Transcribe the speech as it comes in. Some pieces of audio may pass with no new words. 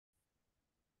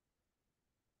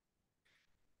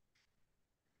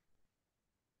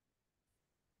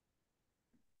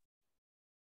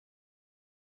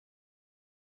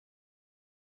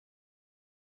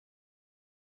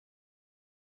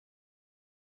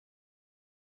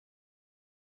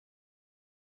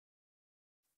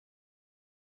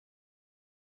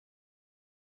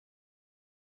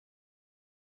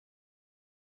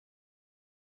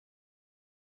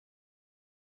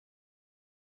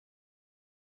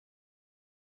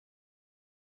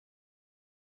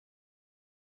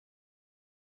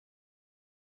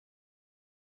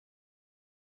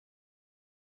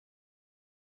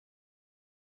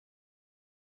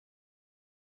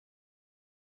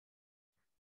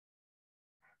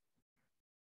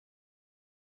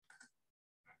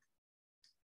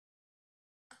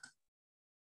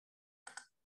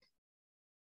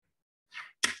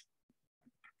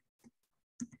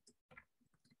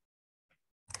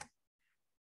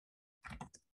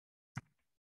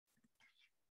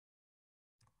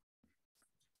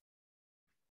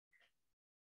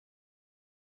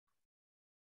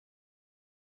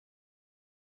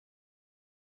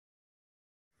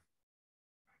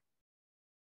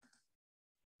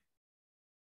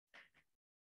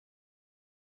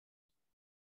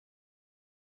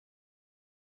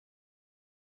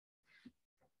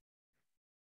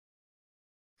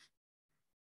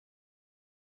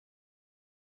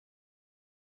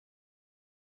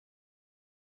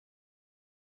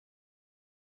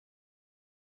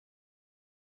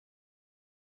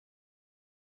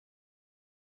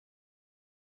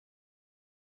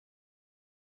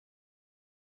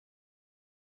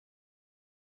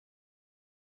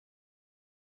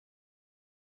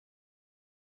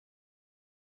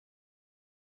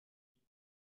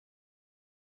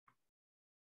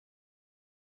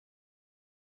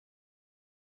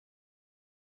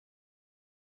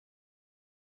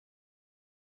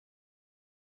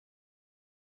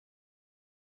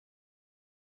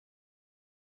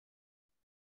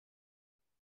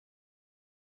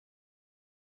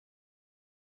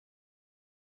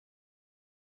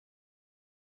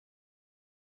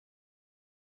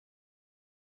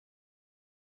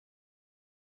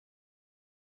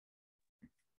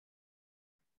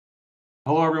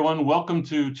Hello, everyone. Welcome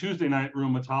to Tuesday Nite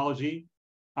Rheumatology.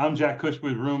 I'm Jack Cush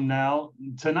with Rheum Now.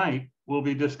 Tonight, we'll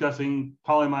be discussing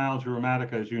polymyalgia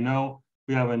rheumatica. As you know,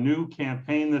 we have a new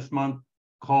campaign this month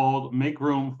called Make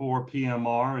Room for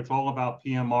PMR. It's all about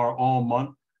PMR all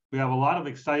month. We have a lot of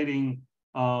exciting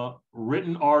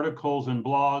written articles and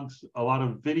blogs, a lot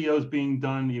of videos being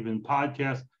done, even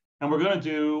podcasts. And we're going to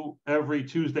do every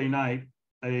Tuesday night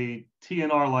a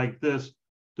TNR like this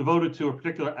devoted to a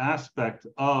particular aspect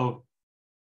of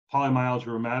polymyalgia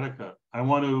rheumatica. I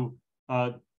want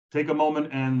to take a moment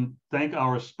and thank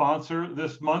our sponsor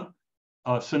this month,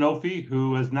 Sanofi,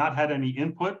 who has not had any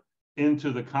input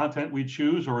into the content we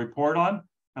choose or report on,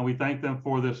 and we thank them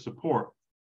for this support.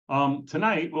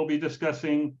 Tonight, we'll be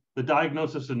discussing the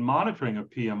diagnosis and monitoring of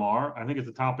PMR. I think it's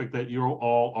a topic that you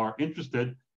all are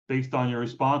interested based on your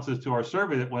responses to our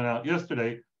survey that went out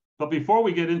yesterday. But before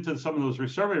we get into some of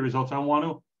those survey results, I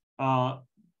want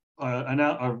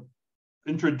to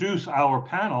introduce our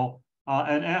panel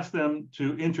and ask them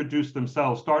to introduce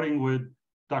themselves, starting with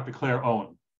Dr. Claire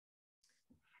Owen.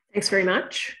 Thanks very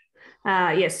much.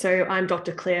 Yes, so I'm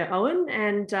Dr. Claire Owen,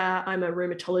 and I'm a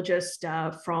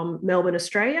rheumatologist from Melbourne,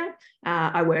 Australia.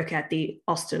 I work at the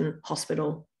Austin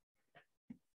Hospital.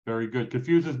 Very good.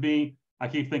 Confuses me. I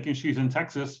keep thinking she's in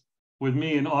Texas with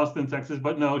me in Austin, Texas,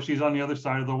 but no, she's on the other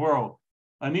side of the world.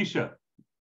 Anisha,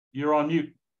 you're on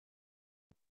mute.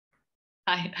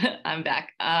 Hi, I'm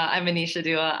back. I'm Anisha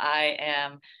Dua. I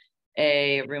am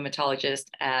a rheumatologist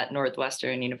at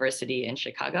Northwestern University in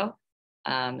Chicago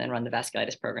and run the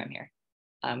vasculitis program here.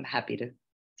 I'm happy to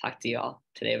talk to you all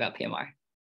today about PMR.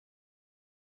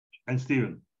 And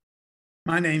Stephen.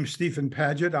 My name's Stephen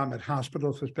Paget. I'm at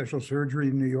Hospital for Special Surgery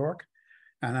in New York,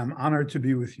 and I'm honored to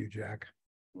be with you, Jack.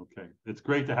 Okay, it's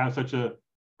great to have such a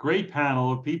great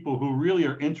panel of people who really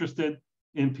are interested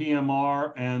in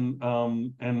PMR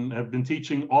and have been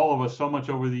teaching all of us so much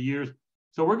over the years.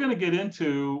 So we're going to get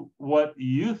into what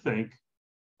you think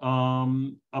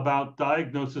about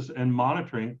diagnosis and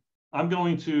monitoring. I'm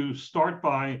going to start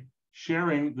by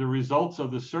sharing the results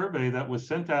of the survey that was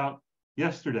sent out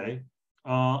yesterday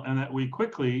and that we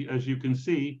quickly, as you can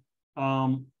see,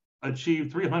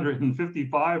 achieved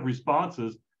 355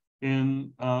 responses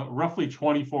in roughly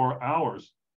 24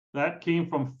 hours. That came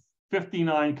from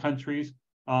 59 countries,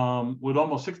 with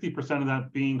almost 60% of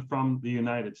that being from the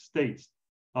United States.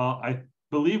 I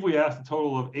believe we asked a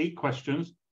total of 8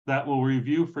 questions that we'll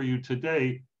review for you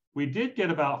today. We did get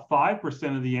about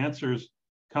 5% of the answers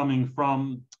coming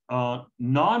from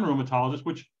non-rheumatologists,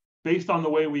 which based on the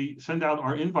way we send out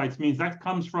our invites means that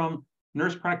comes from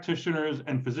nurse practitioners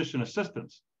and physician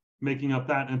assistants making up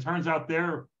that. And it turns out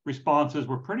their responses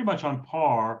were pretty much on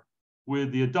par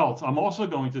with the adults. I'm also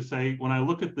going to say, when I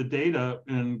look at the data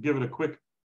and give it a quick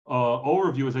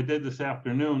overview, as I did this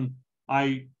afternoon,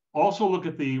 I also look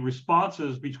at the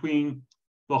responses between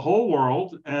the whole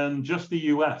world and just the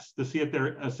US to see if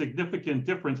there's a significant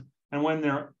difference. And when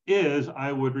there is,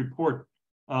 I would report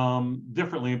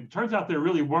differently. It turns out there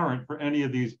really weren't for any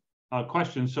of these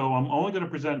questions. So I'm only going to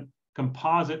present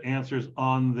composite answers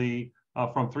on the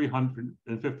from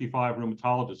 355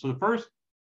 rheumatologists. So the first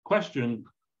question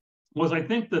was, I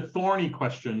think, the thorny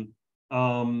question.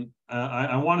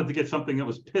 I wanted to get something that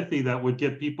was pithy that would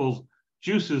get people's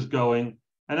juices going.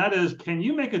 And that is, can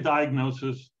you make a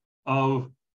diagnosis of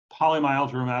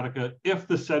polymyalgia rheumatica if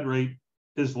the SED rate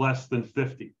is less than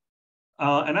 50?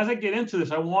 And as I get into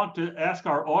this, I want to ask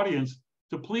our audience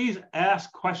to please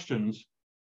ask questions,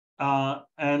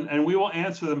 and we will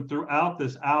answer them throughout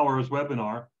this hour's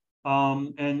webinar.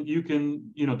 And you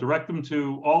can, direct them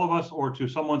to all of us or to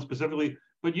someone specifically,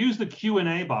 but use the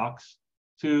Q&A box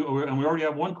and we already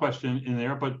have one question in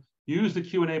there, but use the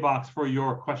Q&A box for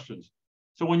your questions.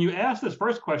 So when you ask this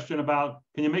first question about,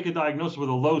 can you make a diagnosis with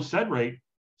a low SED rate,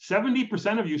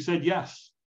 70% of you said yes.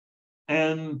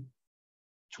 And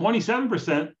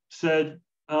 27% said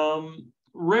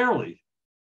rarely.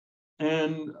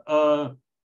 And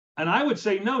I would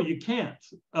say, no, you can't.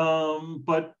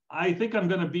 But I think I'm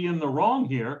going to be in the wrong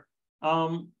here.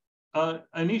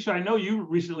 Anisha, I know you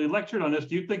recently lectured on this.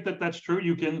 Do you think that that's true?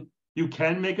 You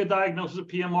can make a diagnosis of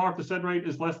PMR if the SED rate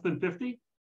is less than 50?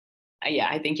 Yeah,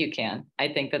 I think you can. I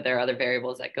think that there are other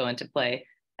variables that go into play.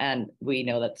 And we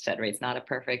know that the SED rate is not a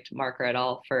perfect marker at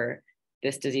all for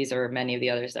this disease or many of the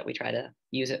others that we try to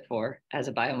use it for as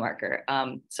a biomarker.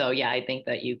 So yeah, I think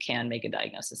that you can make a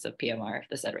diagnosis of PMR if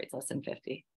the SED rate is less than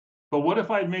 50. But what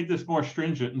if I'd made this more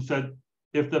stringent and said,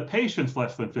 if the patient's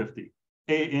less than 50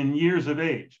 in years of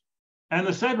age and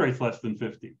the SED rate's less than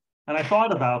 50? And I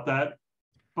thought about that,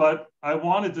 but I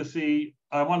wanted to be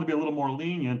a little more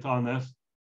lenient on this.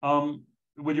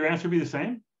 Would your answer be the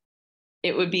same?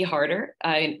 It would be harder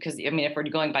because I mean, if we're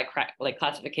going by like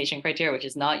classification criteria, which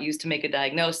is not used to make a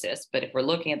diagnosis, but if we're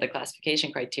looking at the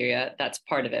classification criteria, that's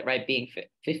part of it, right? Being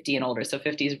 50 and older. So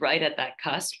 50 is right at that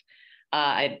cusp.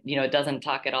 It doesn't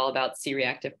talk at all about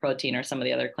C-reactive protein or some of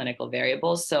the other clinical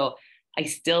variables. So I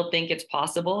still think it's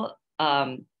possible,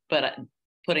 but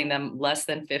putting them less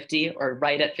than 50 or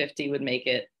right at 50 would make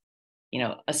it,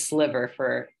 a sliver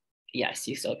for, yes,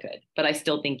 you still could, but I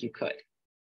still think you could.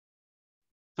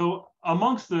 So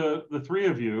amongst the three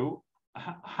of you,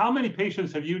 how many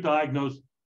patients have you diagnosed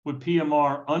with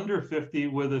PMR under 50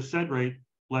 with a SED rate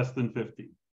less than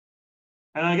 50?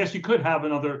 And I guess you could have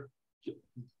another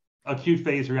acute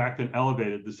phase reactant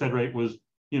elevated. The SED rate was,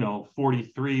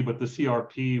 43, but the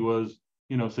CRP was,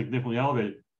 significantly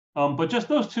elevated. But just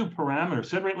those two parameters,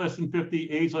 SED rate less than 50,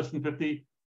 age less than 50,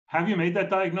 have you made that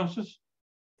diagnosis,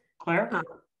 Claire?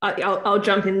 I'll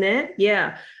jump in there.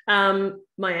 Yeah.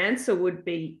 My answer would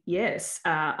be yes,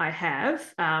 I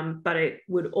have, but it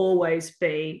would always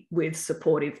be with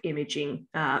supportive imaging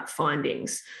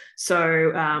findings.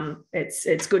 So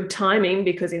it's good timing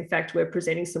because, in fact, we're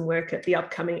presenting some work at the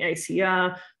upcoming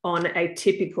ACR on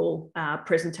atypical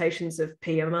presentations of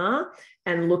PMR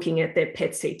and looking at their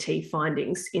PET-CT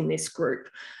findings in this group.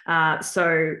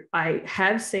 So I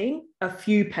have seen a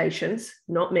few patients,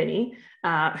 not many,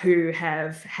 who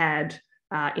have had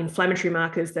inflammatory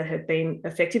markers that have been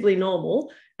effectively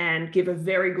normal and give a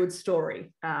very good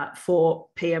story for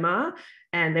PMR.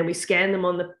 And then we scan them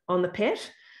on the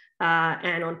PET.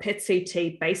 And on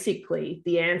PET-CT, basically,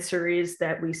 the answer is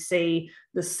that we see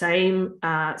the same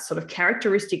sort of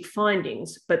characteristic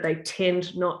findings, but they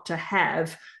tend not to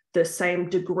have the same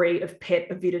degree of PET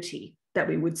avidity that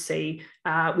we would see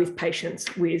with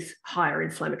patients with higher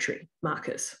inflammatory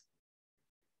markers.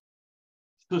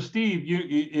 So Steve, you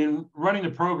in running the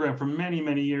program for many,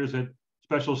 many years at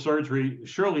Special Surgery,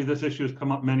 surely this issue has come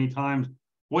up many times.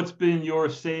 What's been your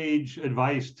sage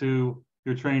advice to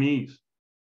your trainees?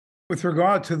 With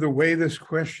regard to the way this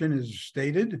question is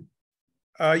stated,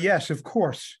 yes, of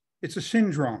course, it's a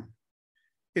syndrome.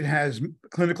 It has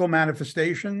clinical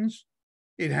manifestations.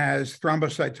 It has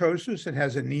thrombocytosis. It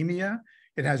has anemia.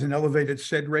 It has an elevated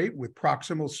SED rate with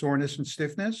proximal soreness and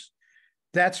stiffness.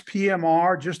 That's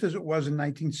PMR, just as it was in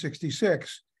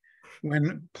 1966,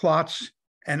 when Plotz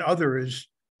and others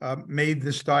made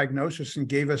this diagnosis and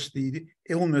gave us the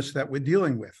illness that we're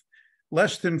dealing with.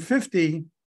 Less than 50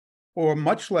 or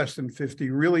much less than 50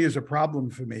 really is a problem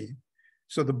for me.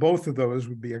 So the both of those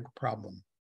would be a problem.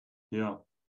 Yeah.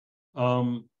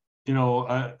 I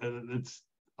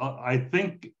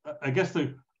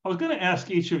was going to ask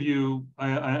each of you,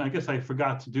 I guess I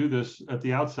forgot to do this at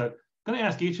the outset. I'm going to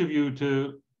ask each of you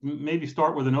to maybe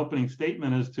start with an opening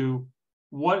statement as to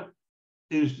what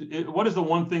is the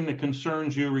one thing that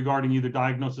concerns you regarding either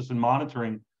diagnosis and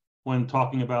monitoring when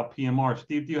talking about PMR.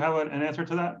 Steve, do you have an answer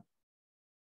to that?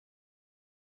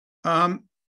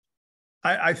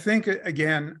 I think,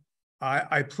 again,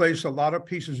 I place a lot of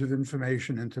pieces of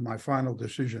information into my final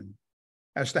decision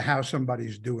as to how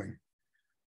somebody's doing.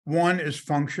 One is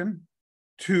function,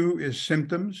 two is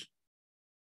symptoms,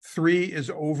 three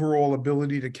is overall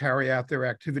ability to carry out their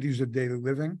activities of daily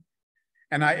living,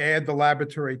 and I add the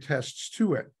laboratory tests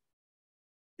to it.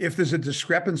 If there's a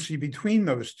discrepancy between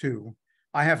those two,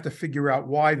 I have to figure out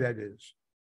why that is.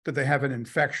 Do they have an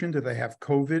infection? Do they have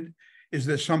COVID? Is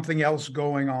there something else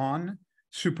going on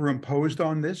superimposed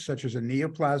on this, such as a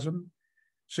neoplasm?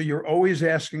 So you're always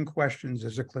asking questions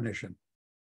as a clinician.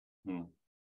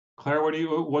 Claire,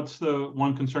 what's the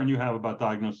one concern you have about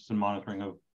diagnosis and monitoring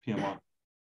of PMR?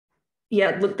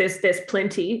 Yeah, look, there's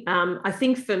plenty. I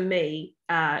think for me,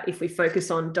 if we focus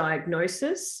on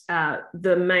diagnosis,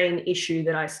 the main issue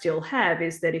that I still have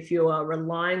is that if you are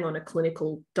relying on a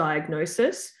clinical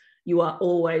diagnosis, you are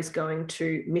always going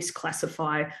to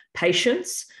misclassify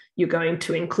patients. You're going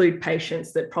to include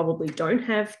patients that probably don't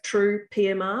have true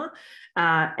PMR.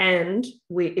 And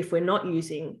if we're not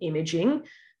using imaging,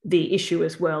 the issue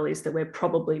as well is that we're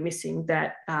probably missing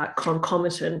that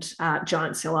concomitant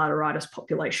giant cell arteritis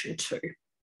population too.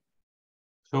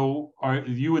 So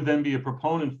you would then be a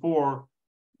proponent for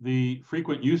the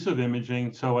frequent use of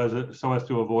imaging so as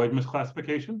to avoid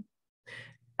misclassification?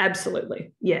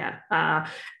 Absolutely, yeah.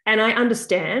 And I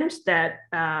understand that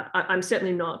I'm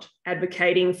certainly not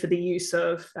advocating for the use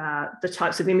of the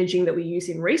types of imaging that we use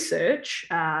in research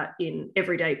in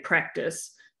everyday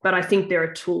practice, but I think there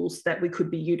are tools that we could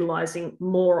be utilizing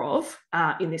more of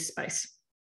in this space.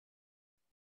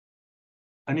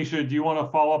 Anisha, do you want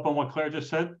to follow up on what Claire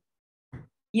just said?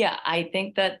 Yeah, I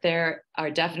think that there are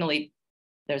definitely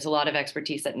there's a lot of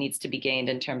expertise that needs to be gained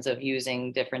in terms of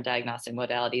using different diagnostic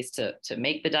modalities to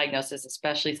make the diagnosis,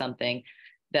 especially something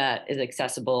that is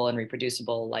accessible and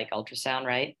reproducible like ultrasound,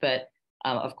 right? But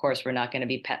of course, we're not going to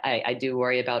be, I do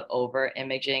worry about over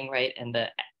imaging, right? And the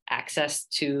access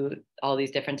to all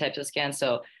these different types of scans.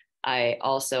 So I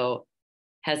also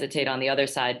hesitate on the other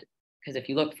side, because if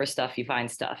you look for stuff, you find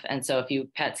stuff. And so if you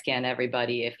PET scan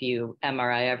everybody, if you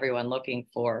MRI everyone looking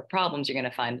for problems, you're going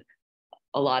to find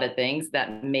a lot of things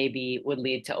that maybe would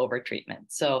lead to overtreatment.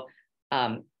 So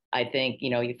I think,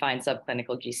 you find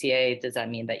subclinical GCA. Does that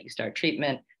mean that you start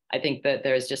treatment? I think that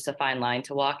there's just a fine line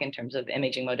to walk in terms of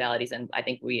imaging modalities. And I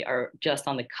think we are just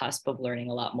on the cusp of learning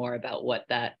a lot more about what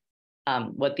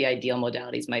the ideal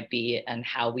modalities might be and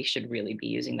how we should really be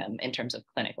using them in terms of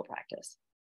clinical practice.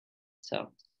 So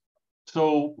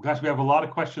gosh, we have a lot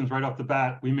of questions right off the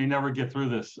bat. We may never get through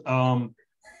this.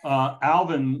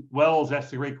 Alvin Wells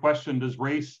asked a great question. Does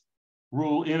race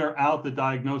rule in or out the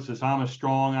diagnosis? I'm a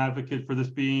strong advocate for this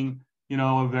being,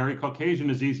 a very Caucasian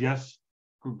disease. Yes,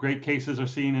 great cases are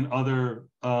seen in other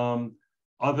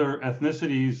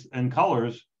ethnicities and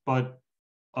colors, but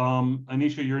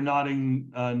Anisha, you're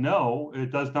nodding no,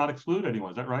 it does not exclude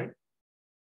anyone. Is that right?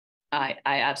 I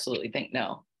absolutely think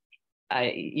no.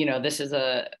 This is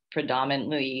a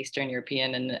predominantly Eastern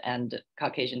European and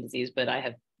Caucasian disease, but I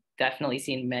have definitely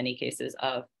seen many cases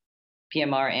of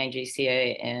PMR and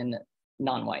GCA in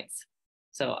non-whites.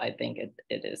 So I think it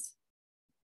is.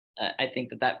 I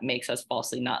think that makes us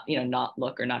falsely not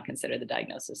look or not consider the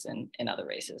diagnosis in other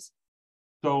races.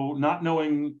 So not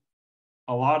knowing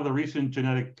a lot of the recent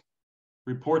genetic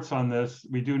reports on this,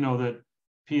 we do know that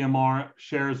PMR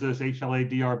shares this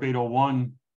HLA-DR beta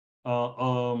 1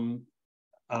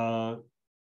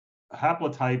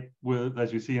 haplotype with,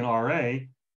 as you see in RA,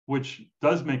 which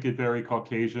does make it very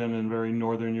Caucasian and very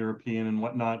Northern European and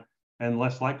whatnot, and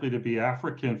less likely to be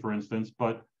African, for instance.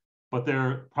 But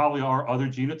there probably are other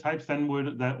genotypes then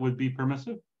that would be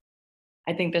permissive.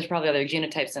 I think there's probably other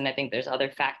genotypes, and I think there's other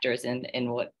factors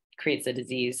in what creates a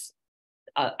disease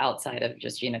outside of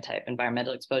just genotype.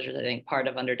 Environmental exposures, I think part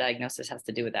of underdiagnosis has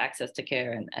to do with access to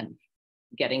care and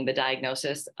getting the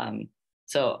diagnosis.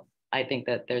 So I think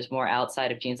that there's more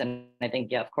outside of genes. And I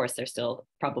think, yeah, of course, there's still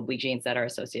probably genes that are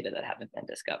associated that haven't been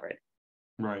discovered.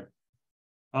 Right.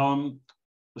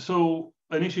 So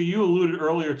Anisha, you alluded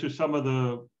earlier to some of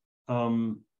the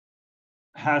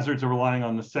hazards of relying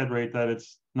on the SED rate, that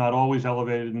it's not always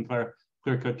elevated in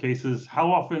clear-cut cases.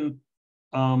 How often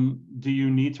do you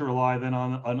need to rely then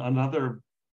on another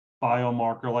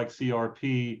biomarker like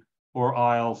CRP or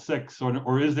IL-6,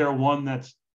 or is there one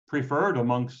that's preferred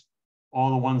amongst all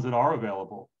the ones that are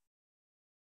available?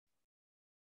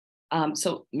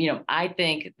 So, I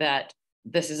think that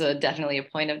this is definitely a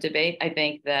point of debate. I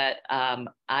think that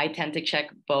I tend to check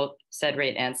both SED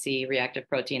rate and C-reactive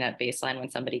protein at baseline when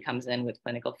somebody comes in with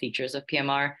clinical features of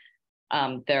PMR.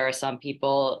 There are some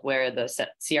people where the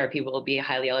CRP will be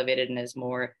highly elevated and is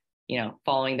more,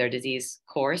 following their disease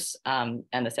course, and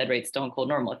the SED rate stone cold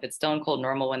normal. If it's stone cold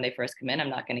normal when they first come in, I'm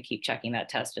not going to keep checking that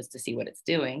test just to see what it's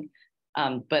doing.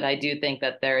 But I do think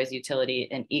that there is utility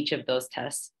in each of those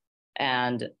tests,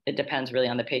 and it depends really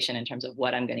on the patient in terms of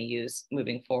what I'm going to use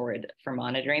moving forward for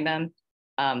monitoring them.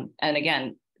 And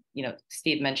again,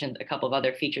 Steve mentioned a couple of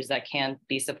other features that can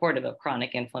be supportive of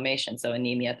chronic inflammation. So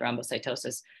anemia,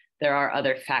 thrombocytosis, there are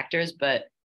other factors, but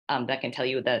that can tell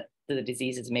you that the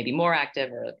disease is maybe more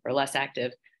active or less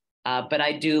active. But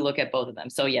I do look at both of them.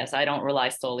 So yes, I don't rely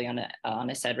solely on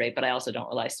a SED rate, but I also don't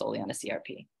rely solely on a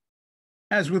CRP.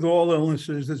 As with all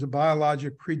illnesses, there's a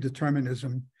biologic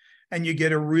predeterminism, and you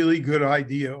get a really good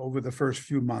idea over the first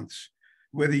few months,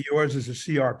 whether yours is a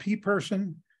CRP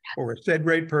person or a SED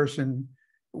rate person,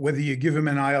 whether you give them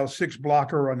an IL-6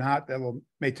 blocker or not,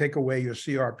 may take away your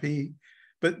CRP,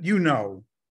 but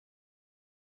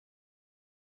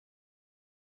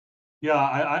Yeah,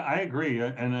 I agree.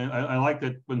 And I like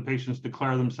that when patients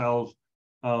declare themselves,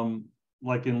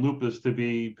 like in lupus, to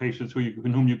be patients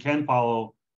in whom you can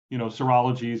follow,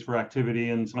 serologies for activity,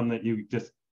 and some that you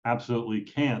just absolutely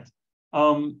can't.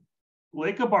 Leica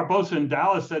Barbosa in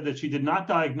Dallas said that she did not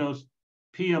diagnose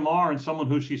PMR in someone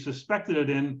who she suspected it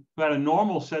in, who had a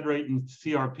normal SED rate and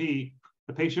CRP.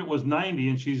 The patient was 90,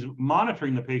 and she's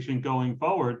monitoring the patient going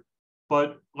forward.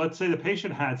 But let's say the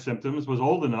patient had symptoms, was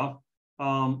old enough,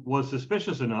 was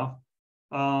suspicious enough,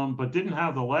 but didn't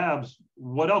have the labs.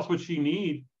 What else would she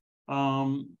need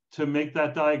to make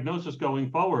that diagnosis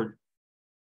going forward?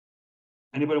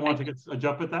 Anybody want to get a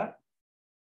jump at that?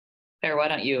 Claire, why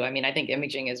don't you? I mean, I think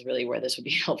imaging is really where this would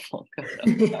be helpful.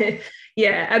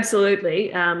 Yeah,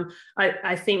 absolutely.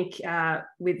 I think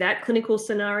with that clinical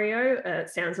scenario, it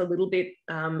sounds a little bit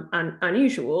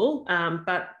unusual,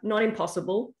 but not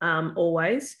impossible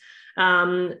always.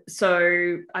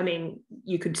 So, I mean,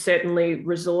 you could certainly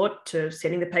resort to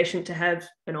sending the patient to have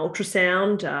an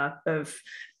ultrasound of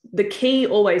the key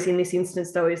always in this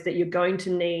instance, though, is that you're going to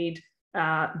need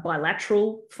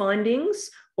bilateral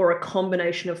findings or a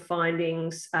combination of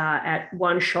findings at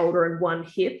one shoulder and one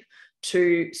hip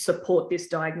to support this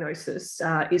diagnosis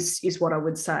is what I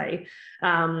would say.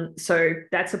 So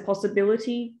that's a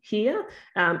possibility here.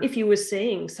 If you were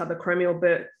seeing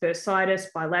subacromial bursitis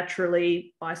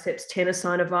bilaterally, biceps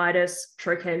tenosynovitis,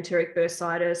 trochanteric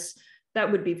bursitis, that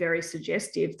would be very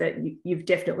suggestive that you've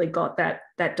definitely got that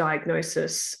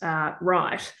diagnosis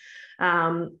right.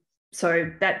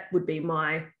 So that would be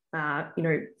my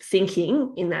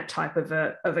thinking in that type of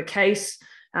a case.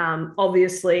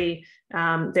 Obviously,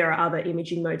 there are other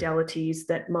imaging modalities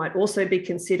that might also be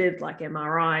considered, like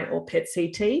MRI or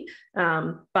PET-CT,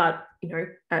 but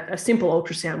a simple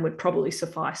ultrasound would probably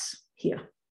suffice here.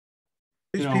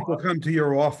 These people come to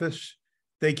your office,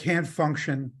 they can't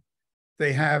function,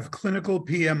 they have clinical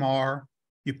PMR,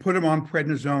 you put them on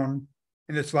prednisone,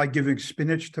 and it's like giving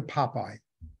spinach to Popeye.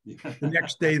 The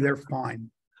next day they're fine.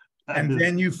 And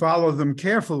then you follow them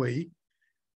carefully,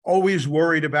 always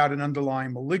worried about an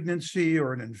underlying malignancy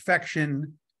or an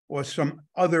infection or some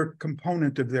other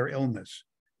component of their illness.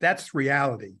 That's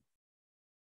reality.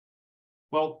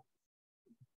 Well,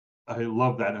 I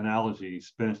love that analogy,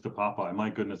 spinach to Popeye.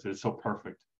 My goodness, it's so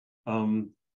perfect. I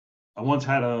once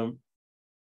had a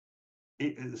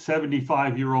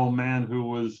 75-year-old man who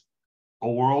was a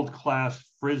world-class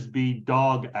Frisbee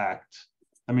dog act.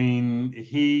 I mean,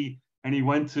 he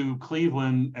went to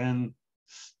Cleveland and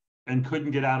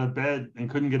couldn't get out of bed and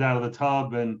couldn't get out of the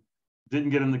tub and didn't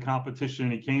get in the competition.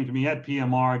 And he came to me, he had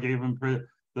PMR, gave him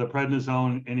the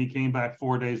prednisone, and he came back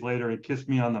 4 days later and kissed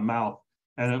me on the mouth.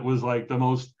 And it was like the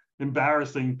most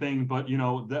embarrassing thing. But,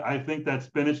 I think that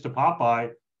spinach to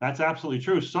Popeye, that's absolutely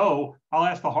true. So I'll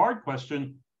ask the hard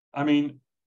question. I mean,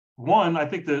 one, I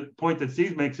think the point that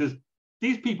Steve makes is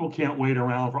these people can't wait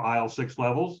around for IL-6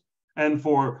 levels and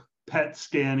for PET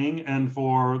scanning and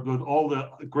for all the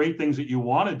great things that you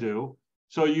want to do.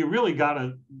 So you really got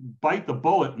to bite the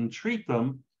bullet and treat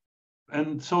them.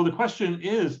 And so the question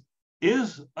is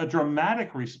a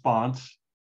dramatic response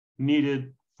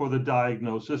needed for the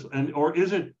diagnosis, or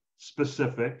is it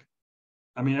specific?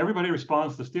 I mean, everybody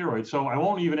responds to steroids. So I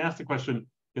won't even ask the question,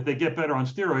 if they get better on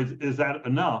steroids, is that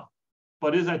enough?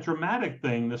 But is that dramatic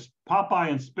thing, this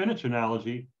Popeye and spinach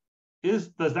analogy,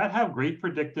 does that have great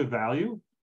predictive value?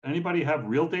 Anybody have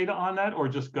real data on that, or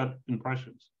just gut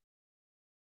impressions?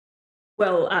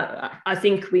 Well, I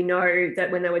think we know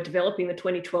that when they were developing the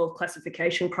 2012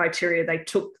 classification criteria, they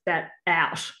took that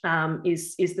out,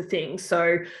 is the thing.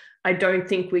 So I don't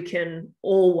think we can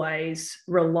always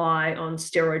rely on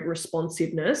steroid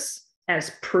responsiveness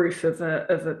as proof of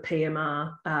a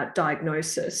PMR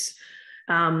diagnosis.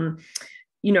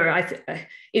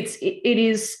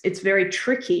 It's very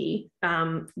tricky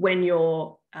when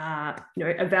you're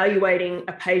evaluating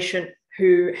a patient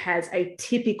who has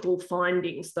atypical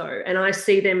findings, though, and I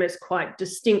see them as quite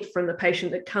distinct from the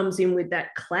patient that comes in with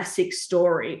that classic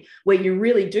story where you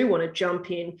really do want to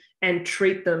jump in and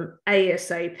treat them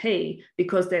ASAP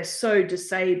because they're so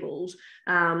disabled.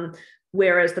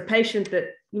 Whereas the patient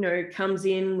that comes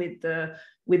in with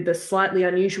the slightly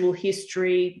unusual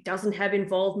history, doesn't have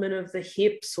involvement of the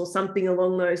hips or something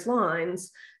along those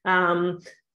lines,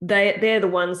 they're the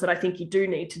ones that I think you do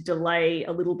need to delay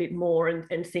a little bit more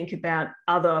and think about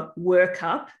other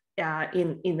workup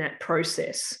in that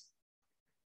process.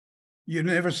 You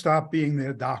never stop being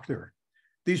their doctor.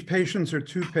 These patients are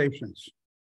two patients.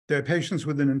 They're patients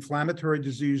with an inflammatory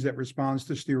disease that responds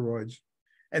to steroids,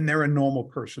 and they're a normal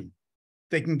person.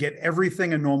 They can get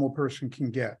everything a normal person can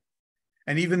get.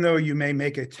 And even though you may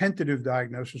make a tentative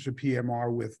diagnosis of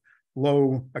PMR with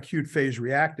low acute phase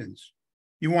reactants,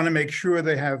 you want to make sure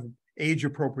they have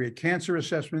age-appropriate cancer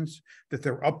assessments, that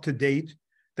they're up to date,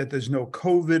 that there's no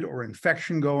COVID or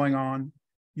infection going on.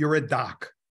 You're a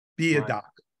doc. Be a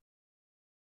doc.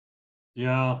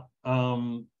 Yeah,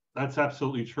 that's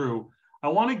absolutely true. I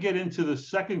want to get into the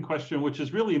second question, which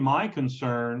is really my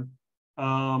concern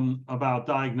about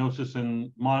diagnosis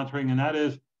and monitoring, and that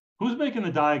is, who's making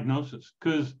the diagnosis?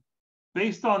 Because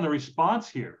based on the response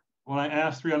here, when I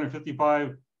asked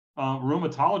 355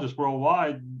 rheumatologists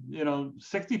worldwide,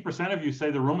 60% of you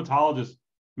say the rheumatologists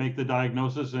make the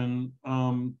diagnosis, and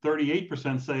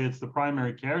 38% say it's the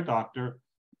primary care doctor.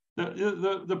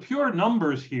 the pure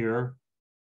numbers here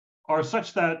are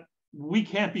such that we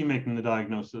can't be making the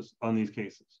diagnosis on these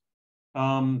cases.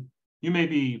 You may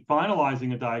be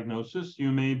finalizing a diagnosis,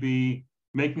 you may be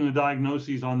making the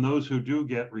diagnoses on those who do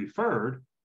get referred,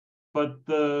 but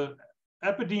the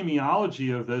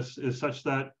epidemiology of this is such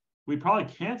that we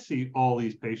probably can't see all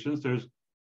these patients. There's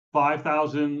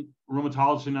 5,000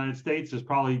 rheumatologists in the United States. There's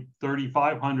probably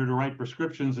 3,500 to write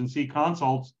prescriptions and see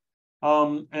consults.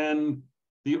 And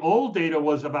the old data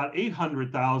was about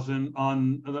 800,000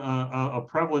 on a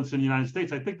prevalence in the United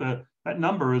States. I think that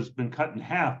number has been cut in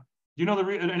half. Do you know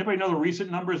anybody know the recent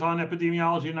numbers on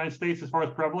epidemiology in the United States as far as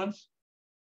prevalence?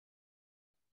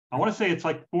 I want to say it's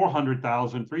like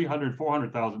 400,000, 300,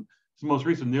 400,000. It's the most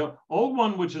recent. The old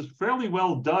one, which is fairly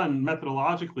well done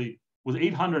methodologically, was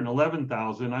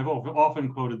 811,000. I've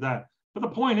often quoted that. But the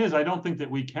point is, I don't think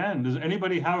that we can. Does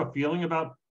anybody have a feeling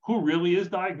about who really is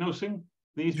diagnosing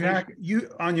these Jack, patients? you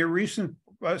on your recent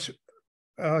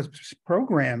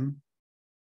program,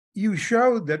 you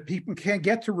showed that people can't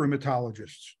get to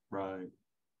rheumatologists. Right.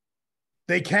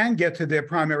 They can get to their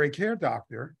primary care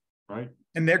doctor. Right.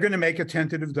 And they're going to make a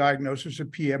tentative diagnosis of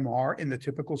PMR in the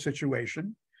typical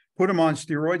situation, put them on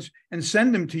steroids, and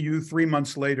send them to you 3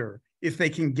 months later if they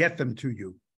can get them to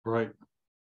you. Right.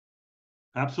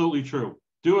 Absolutely true.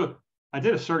 I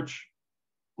did a search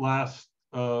about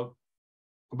 2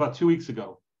 weeks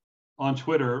ago on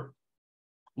Twitter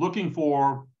looking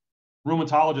for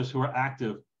rheumatologists who are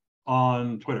active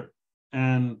on Twitter.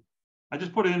 And I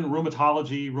just put in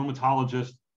rheumatology,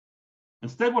 rheumatologist.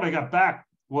 Instead, what I got back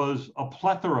was a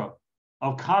plethora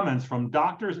of comments from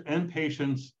doctors and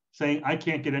patients saying, I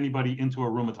can't get anybody into a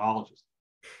rheumatologist.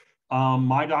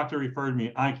 My doctor referred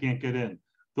me, I can't get in.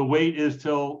 The wait is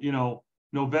till,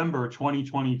 November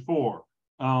 2024.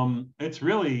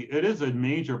 It is a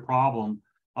major problem.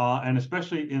 And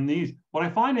especially in these, what I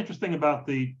find interesting about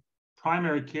the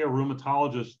primary care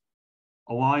rheumatologist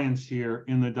alliance here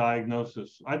in the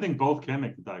diagnosis, I think both can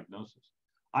make the diagnosis.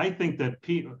 I think that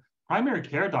primary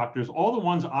care doctors, all the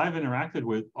ones I've interacted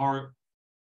with,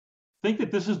 think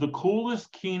that this is the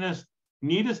coolest, keenest,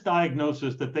 neatest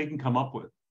diagnosis that they can come up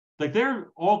with. Like they're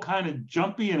all kind of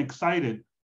jumpy and excited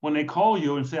when they call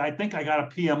you and say, I think I got a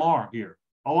PMR here.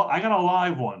 I got a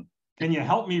live one. Can you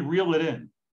help me reel it in?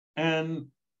 And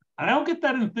I don't get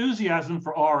that enthusiasm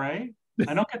for RA.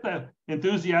 I don't get that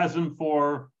enthusiasm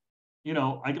for,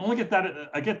 I only get that,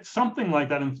 I get something like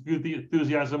that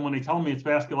enthusiasm when they tell me it's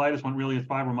vasculitis when really it's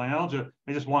fibromyalgia.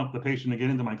 I just want the patient to get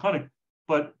into my clinic.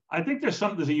 But I think there's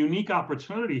a unique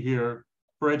opportunity here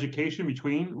for education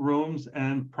between rooms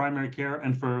and primary care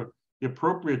and for the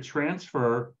appropriate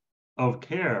transfer of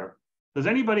care. Does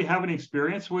anybody have any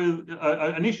experience with,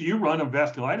 Anisha, you run a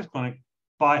vasculitis clinic.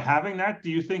 By having that, do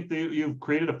you think that you've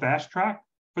created a fast track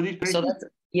for these patients?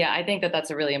 Yeah, I think that that's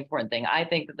a really important thing. I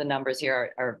think that the numbers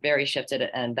here are very shifted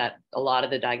and that a lot of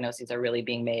the diagnoses are really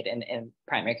being made in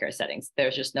primary care settings.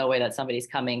 There's just no way that somebody's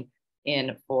coming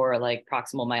in for like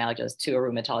proximal myalgias to a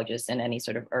rheumatologist in any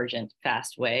sort of urgent,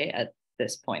 fast way at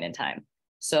this point in time.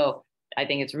 So I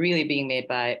think it's really being made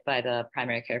by the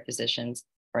primary care physicians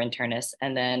or internists.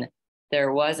 And then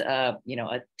there was a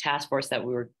task force that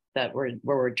we're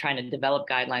trying to develop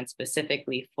guidelines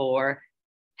specifically for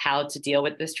how to deal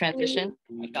with this transition.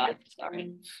 Oh my God,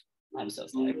 sorry. I'm so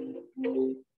sorry.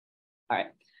 All right.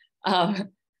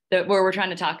 Where we're trying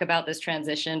to talk about this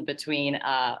transition between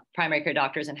primary care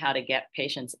doctors and how to get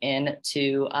patients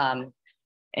into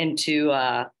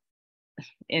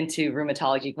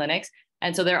rheumatology clinics.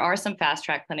 And so there are some fast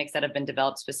track clinics that have been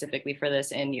developed specifically for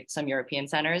this in some European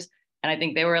centers. And I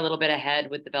think they were a little bit ahead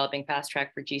with developing fast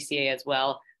track for GCA as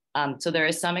well. So there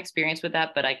is some experience with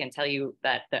that, but I can tell you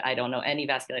that I don't know any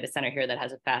vasculitis center here that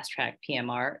has a fast track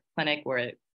PMR clinic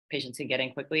where patients can get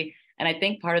in quickly. And I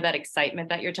think part of that excitement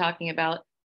that you're talking about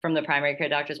from the primary care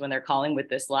doctors when they're calling with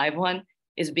this live one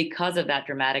is because of that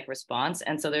dramatic response.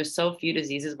 And so there's so few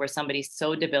diseases where somebody's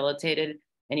so debilitated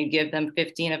and you give them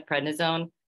 15 of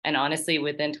prednisone, and honestly,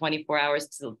 within 24 hours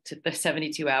to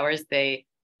 72 hours, they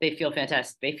feel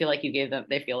fantastic. They feel like you gave them,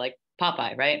 they feel like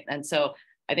Popeye, right? And so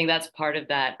I think that's part of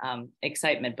that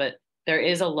excitement, but there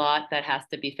is a lot that has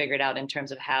to be figured out in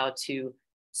terms of how to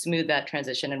smooth that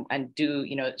transition and do,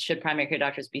 should primary care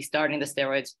doctors be starting the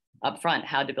steroids up front?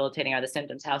 How debilitating are the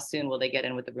symptoms? How soon will they get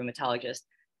in with the rheumatologist?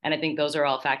 And I think those are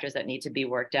all factors that need to be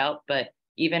worked out. But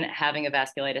even having a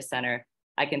vasculitis center,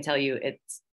 I can tell you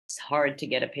it's hard to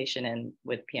get a patient in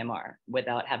with PMR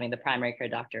without having the primary care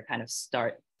doctor kind of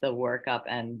start the workup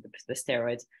and the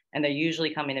steroids. And they're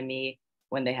usually coming to me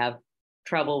when they have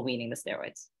trouble weaning the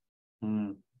steroids.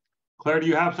 Claire, do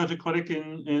you have such a clinic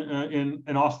in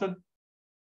Austin?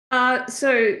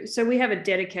 So we have a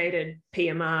dedicated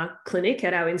PMR clinic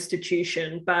at our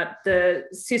institution, but the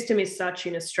system is such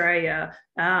in Australia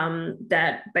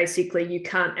that basically you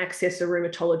can't access a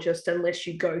rheumatologist unless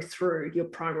you go through your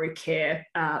primary care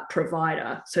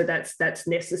provider. So that's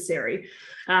necessary.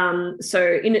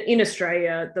 So in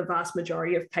Australia, the vast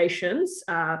majority of patients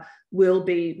will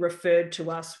be referred to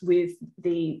us with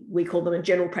we call them a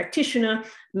general practitioner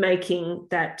making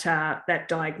that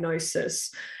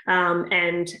diagnosis.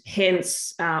 And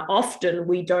hence, often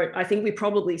I think we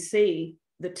probably see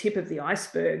the tip of the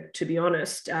iceberg, to be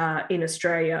honest, in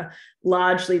Australia,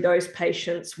 largely those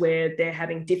patients where they're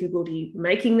having difficulty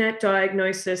making that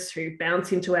diagnosis, who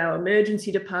bounce into our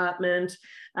emergency department,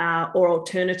 or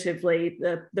alternatively,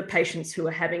 the patients who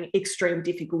are having extreme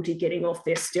difficulty getting off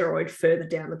their steroid further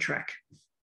down the track.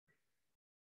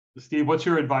 Steve, what's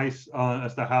your advice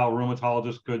as to how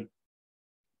rheumatologists could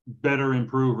better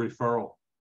improve referral?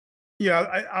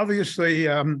 Yeah, obviously,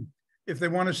 if they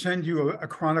want to send you a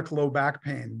chronic low back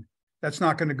pain, that's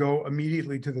not going to go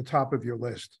immediately to the top of your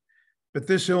list. But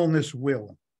this illness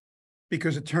will,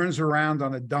 because it turns around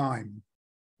on a dime,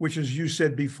 which, as you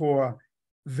said before,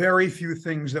 very few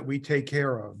things that we take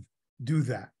care of do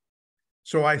that.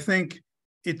 So I think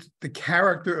it's the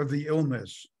character of the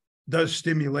illness does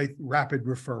stimulate rapid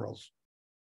referrals.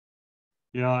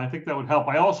 Yeah, I think that would help.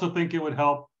 I also think it would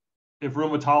help if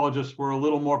rheumatologists were a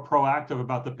little more proactive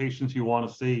about the patients you want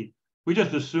to see. We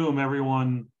just assume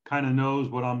everyone kind of knows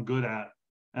what I'm good at,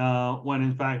 when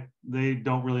in fact they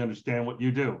don't really understand what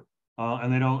you do.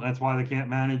 And that's why they can't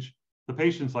manage the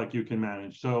patients like you can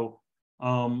manage. So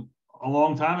a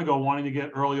long time ago, wanting to get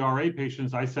early RA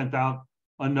patients, I sent out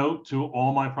a note to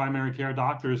all my primary care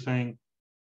doctors saying,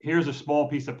 here's a small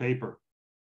piece of paper.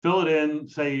 Fill it in,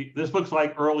 say, this looks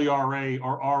like early RA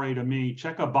or RA to me.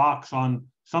 Check a box on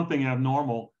something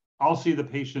abnormal. I'll see the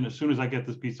patient as soon as I get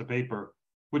this piece of paper,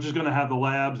 which is going to have the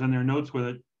labs and their notes with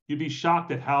it. You'd be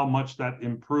shocked at how much that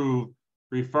improved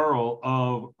referral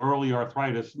of early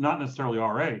arthritis, not necessarily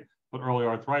RA, but early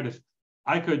arthritis.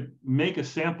 I could make a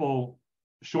sample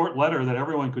short letter that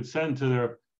everyone could send to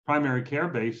their primary care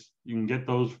base. You can get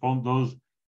those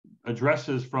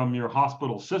addresses from your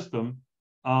hospital system,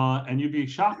 and you'd be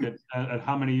shocked at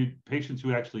how many patients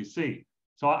you actually see.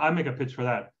 So I make a pitch for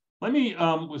that. Let me,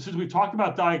 since we've talked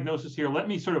about diagnosis here, let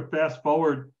me sort of fast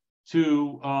forward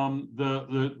to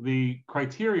the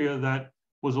criteria that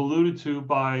was alluded to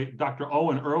by Dr.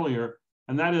 Owen earlier,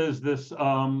 and that is this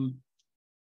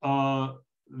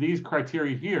these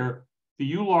criteria here,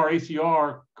 the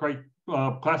EULAR-ACR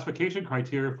classification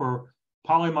criteria for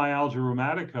polymyalgia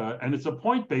rheumatica, and it's a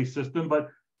point-based system, but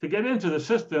to get into the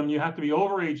system, you have to be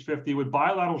over age 50 with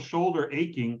bilateral shoulder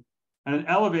aching and an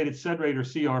elevated SED rate or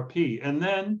CRP, and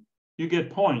then you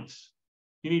get points.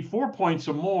 You need 4 points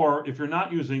or more if you're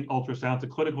not using ultrasound to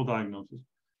clinical diagnosis.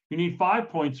 You need 5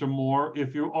 points or more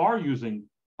if you are using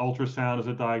ultrasound as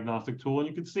a diagnostic tool, and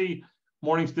you can see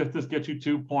morning stiffness gets you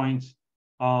 2 points,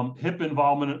 hip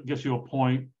involvement gets you a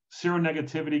point,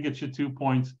 seronegativity gets you 2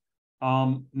 points,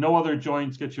 no other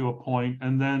joints get you a point,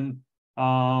 and then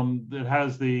it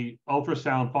has the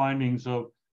ultrasound findings of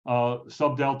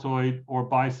subdeltoid or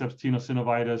biceps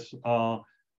tenosynovitis,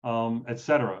 et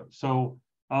cetera. So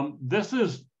this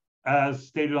is, as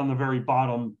stated on the very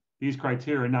bottom, these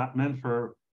criteria are not meant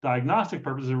for diagnostic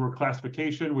purposes or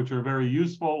classification, which are very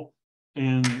useful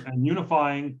in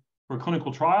unifying for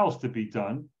clinical trials to be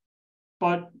done.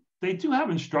 But they do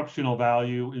have instructional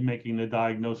value in making the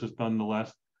diagnosis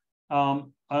nonetheless.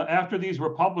 After these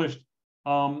were published,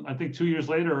 I think 2 years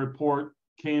later, a report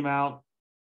came out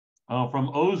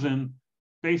from Owen,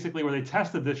 basically where they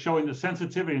tested this, showing the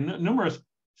sensitivity. Numerous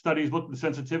studies looked at the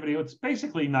sensitivity. It's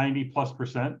basically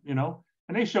 90+%, you know,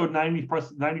 and they showed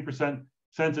 90%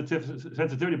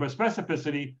 sensitivity, but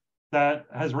specificity that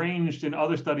has ranged in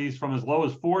other studies from as low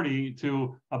as 40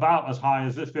 to about as high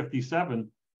as this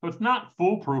 57. So it's not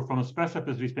foolproof from a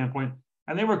specificity standpoint.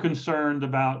 And they were concerned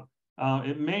about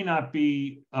it may not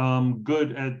be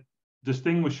good at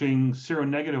distinguishing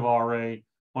seronegative RA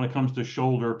when it comes to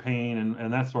shoulder pain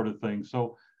and that sort of thing.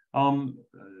 So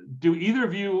do either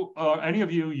of you, any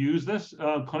of you use this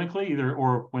clinically, either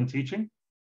or when teaching?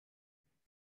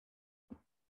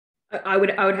 I would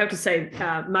have to say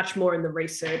much more in the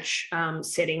research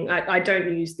setting. I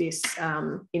don't use this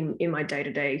in my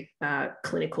day-to-day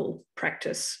clinical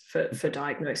practice for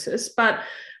diagnosis. But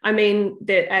I mean,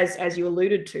 as you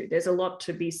alluded to, there's a lot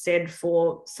to be said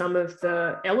for some of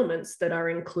the elements that are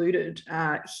included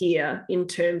here in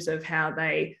terms of how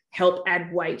they help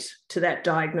add weight to that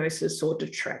diagnosis or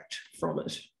detract from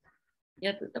it.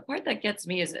 Yeah, the part that gets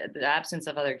me is the absence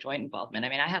of other joint involvement. I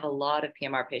mean, I have a lot of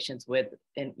PMR patients with,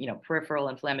 peripheral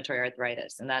inflammatory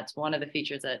arthritis, and that's one of the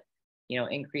features that,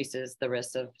 increases the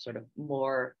risk of sort of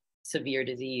more severe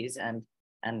disease and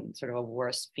sort of a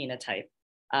worse phenotype.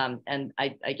 And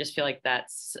I just feel like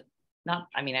that's not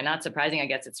surprising. I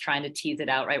guess it's trying to tease it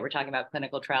out, right? We're talking about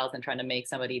clinical trials and trying to make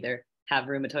somebody either have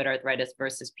rheumatoid arthritis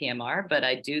versus PMR, but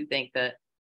I do think that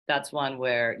that's one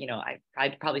where,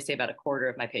 I'd probably say about a quarter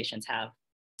of my patients have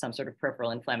some sort of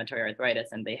peripheral inflammatory arthritis,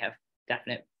 and they have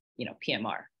definite,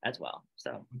 PMR as well.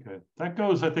 So okay, that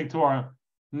goes, I think, to our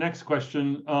next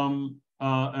question, and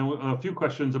a few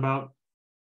questions about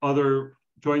other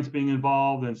joints being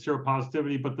involved and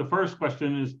seropositivity. But the first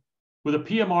question is, with a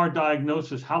PMR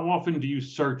diagnosis, how often do you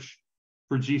search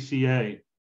for GCA?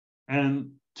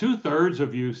 And 2/3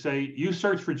 of you say you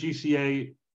search for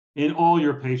GCA in all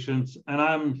your patients, and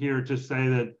I'm here to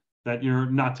say that you're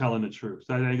not telling the truth.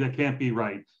 That can't be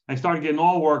right. I started getting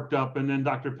all worked up, and then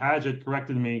Dr. Paget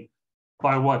corrected me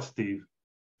by what, Steve?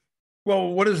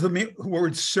 Well, what does the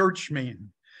word search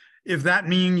mean? If that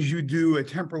means you do a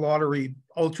temporal artery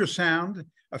ultrasound,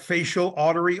 a facial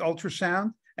artery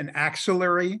ultrasound, an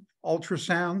axillary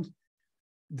ultrasound,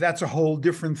 that's a whole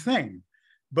different thing.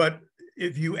 But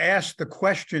if you ask the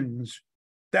questions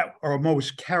that are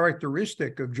most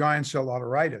characteristic of giant cell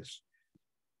arteritis,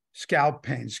 scalp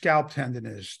pain, scalp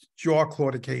tenderness, jaw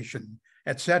claudication,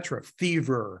 etc.,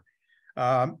 fever,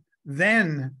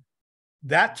 then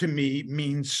that to me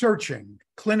means searching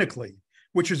clinically,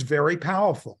 which is very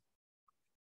powerful.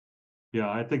 Yeah,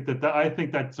 I think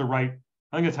that's the right.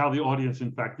 I think it's how the audience,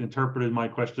 in fact, interpreted my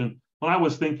question. When I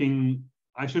was thinking,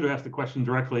 I should have asked the question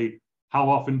directly: how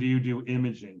often do you do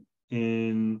imaging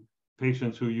in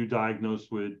patients who you diagnose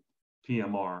with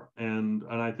PMR? And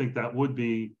I think that would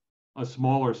be a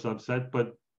smaller subset.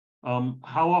 But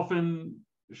how often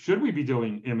should we be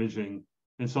doing imaging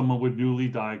in someone with newly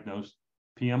diagnosed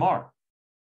PMR?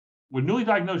 With newly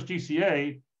diagnosed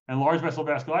GCA and large vessel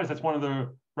vasculitis, that's one of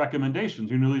the recommendations.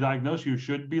 You're newly diagnosed, you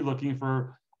should be looking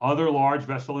for other large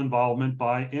vessel involvement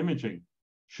by imaging.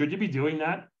 Should you be doing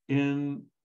that in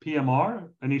PMR,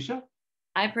 Anisha?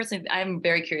 I'm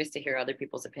very curious to hear other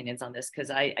people's opinions on this,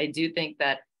 because I do think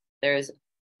that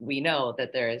we know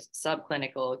that there is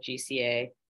subclinical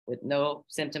GCA with no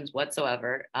symptoms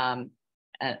whatsoever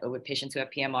with patients who have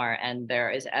PMR, and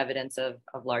there is evidence of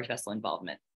large vessel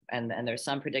involvement. And there's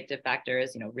some predictive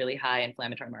factors, really high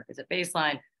inflammatory markers at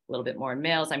baseline, a little bit more in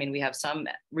males. I mean, we have some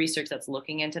research that's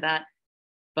looking into that,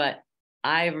 but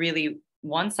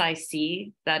once I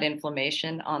see that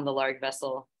inflammation on the large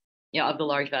vessel, of the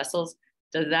large vessels,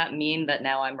 does that mean that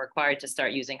now I'm required to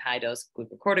start using high dose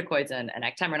glucocorticoids and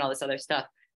Actemra and all this other stuff?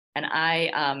 And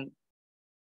I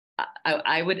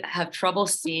would have trouble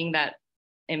seeing that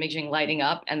imaging lighting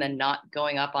up and then not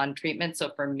going up on treatment.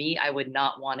 So for me, I would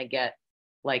not want to get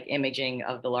like imaging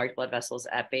of the large blood vessels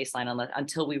at baseline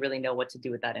until we really know what to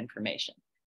do with that information.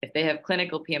 If they have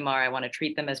clinical PMR, I want to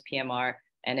treat them as PMR.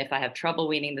 And if I have trouble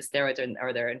weaning the steroids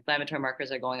or their inflammatory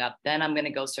markers are going up, then I'm going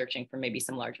to go searching for maybe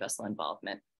some large vessel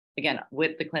involvement. Again,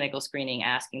 with the clinical screening,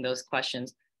 asking those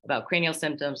questions about cranial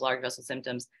symptoms, large vessel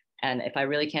symptoms. And if I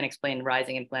really can't explain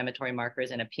rising inflammatory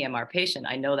markers in a PMR patient,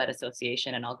 I know that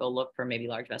association and I'll go look for maybe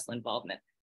large vessel involvement.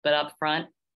 But up front,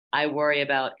 I worry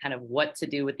about kind of what to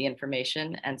do with the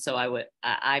information. And so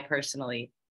I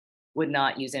personally would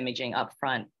not use imaging up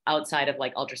front outside of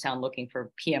like ultrasound looking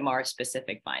for PMR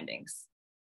specific findings.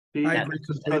 I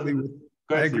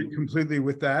agree completely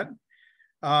with that.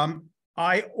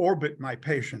 I orbit my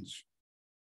patients.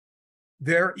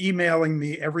 They're emailing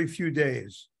me every few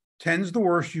days. 10's the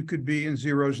worst you could be, and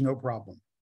 0's no problem.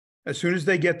 As soon as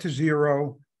they get to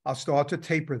 0, I'll start to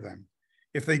taper them.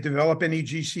 If they develop any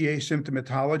GCA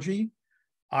symptomatology,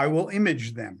 I will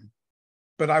image them.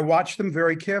 But I watch them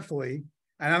very carefully,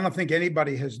 and I don't think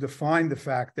anybody has defined the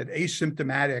fact that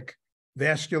asymptomatic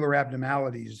vascular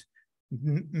abnormalities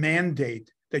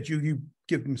mandate that you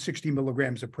give them 60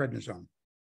 milligrams of prednisone.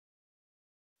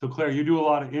 So Claire, you do a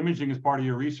lot of imaging as part of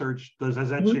your research. Has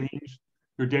that changed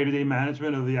your day-to-day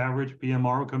management of the average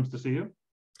PMR who comes to see you?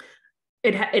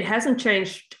 It hasn't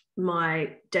changed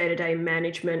my day-to-day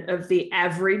management of the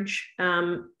average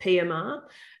PMR.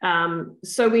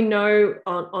 So we know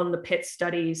on the PET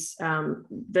studies,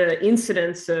 the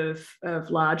incidence of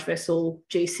large vessel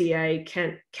GCA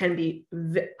can be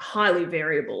highly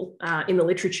variable in the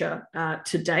literature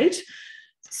to date.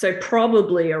 So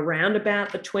probably around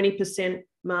about the 20%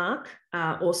 mark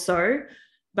or so,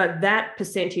 but that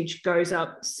percentage goes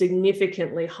up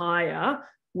significantly higher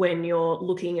when you're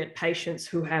looking at patients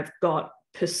who have got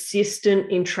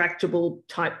persistent, intractable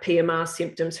type PMR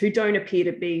symptoms who don't appear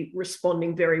to be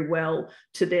responding very well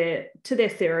to their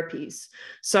therapies.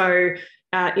 So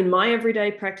in my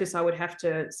everyday practice, I would have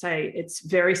to say it's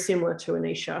very similar to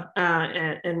Anisha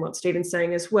and what Stephen's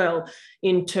saying as well,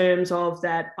 in terms of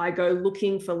that I go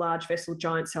looking for large vessel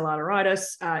giant cell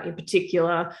arteritis, in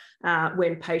particular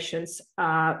when patients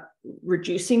are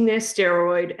reducing their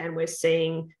steroid and we're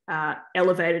seeing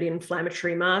elevated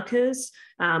inflammatory markers.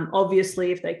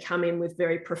 Obviously, if they come in with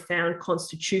very profound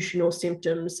constitutional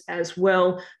symptoms as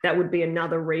well, that would be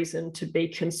another reason to be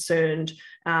concerned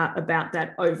about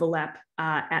that overlap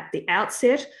at the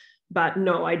outset. But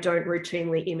no, I don't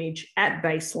routinely image at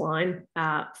baseline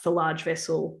for large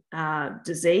vessel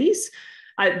disease.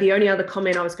 The only other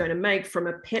comment I was going to make from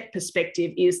a PET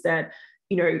perspective is that,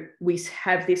 you know, we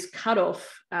have this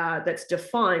cutoff that's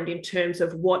defined in terms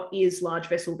of what is large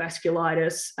vessel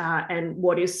vasculitis and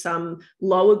what is some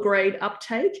lower grade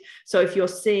uptake. So if you're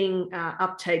seeing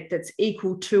uptake that's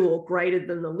equal to or greater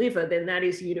than the liver, then that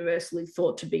is universally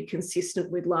thought to be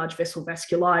consistent with large vessel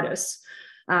vasculitis.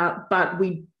 But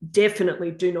we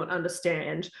definitely do not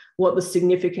understand what the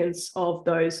significance of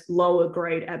those lower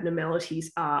grade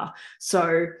abnormalities are.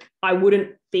 So I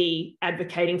wouldn't be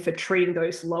advocating for treating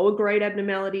those lower grade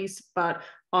abnormalities, but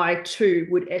I too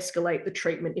would escalate the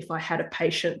treatment if I had a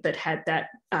patient that had that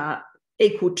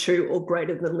equal to or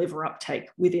greater than liver uptake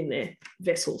within their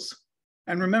vessels.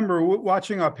 And remember,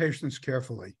 watching our patients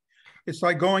carefully, it's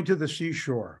like going to the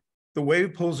seashore. The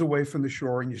wave pulls away from the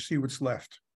shore and you see what's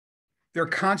left. They're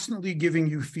constantly giving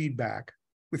you feedback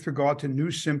with regard to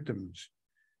new symptoms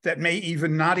that may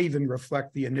not even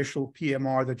reflect the initial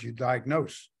PMR that you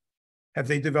diagnose. Have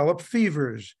they developed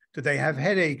fevers? Do they have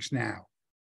headaches now?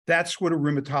 That's what a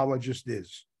rheumatologist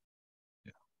is.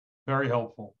 Yeah, very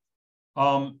helpful.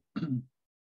 Paulo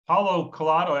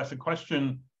Collado asked a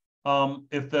question,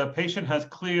 if the patient has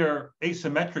clear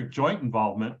asymmetric joint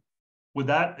involvement, would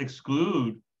that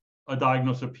exclude a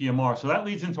diagnosis of PMR? So that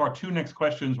leads into our two next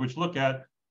questions, which look at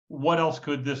what else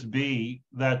could this be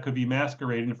that could be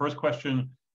masquerading. The first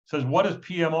question says, what does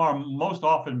PMR most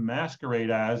often masquerade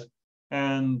as?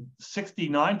 And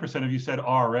 69% of you said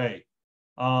RA,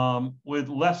 with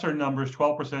lesser numbers,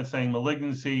 12% saying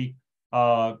malignancy,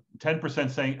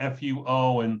 10% saying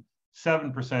FUO, and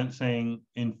 7% saying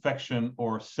infection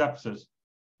or sepsis.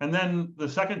 And then the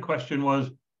second question was,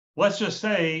 let's just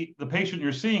say the patient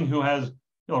you're seeing who has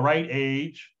right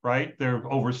age, right? They're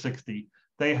over 60.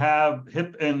 They have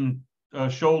hip and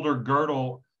shoulder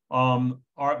girdle,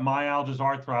 myalgias,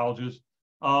 arthralgias.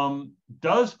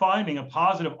 Does finding a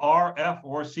positive RF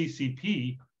or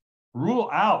CCP rule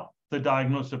out the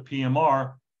diagnosis of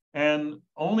PMR? And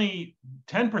only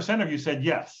 10% of you said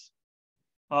yes.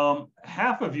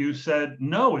 Half of you said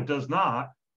no, it does not.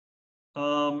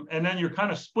 And then you're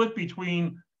kind of split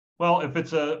between, well, if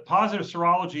it's a positive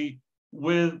serology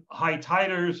with high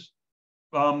titers,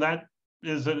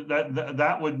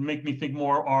 that would make me think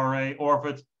more RA, or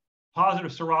if it's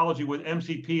positive serology with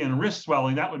MCP and wrist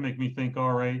swelling, that would make me think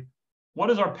RA. What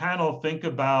does our panel think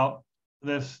about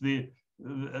this?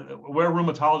 Where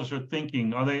rheumatologists are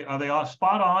thinking? Are they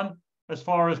spot on as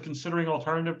far as considering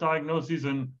alternative diagnoses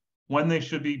and when they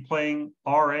should be playing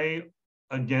RA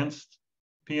against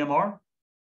PMR?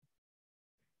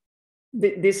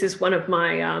 This is one of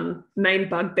my main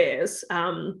bugbears,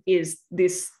 is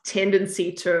this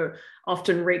tendency to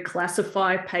often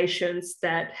reclassify patients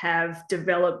that have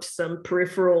developed some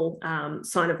peripheral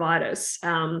synovitis.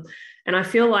 And I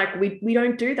feel like we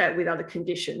don't do that with other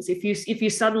conditions. If you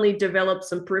suddenly develop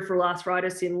some peripheral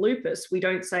arthritis in lupus, we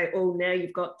don't say, oh, now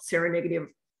you've got seronegative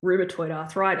rheumatoid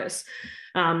arthritis.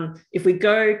 If we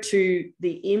go to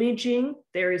the imaging,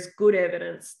 there is good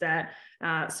evidence that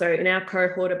so in our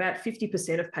cohort, about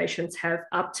 50% of patients have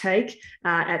uptake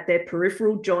at their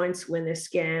peripheral joints when they're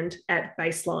scanned at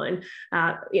baseline.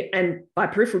 And by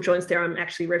peripheral joints there, I'm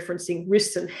actually referencing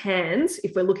wrists and hands.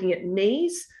 If we're looking at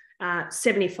knees,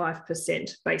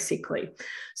 75% basically.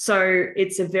 So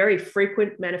it's a very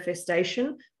frequent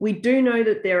manifestation. We do know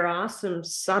that there are some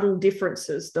subtle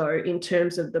differences though in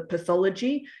terms of the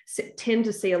pathology. Tend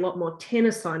to see a lot more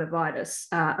tenosynovitis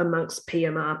amongst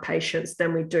PMR patients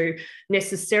than we do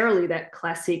necessarily that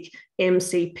classic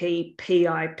MCP,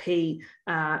 PIP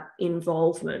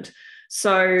involvement.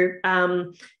 So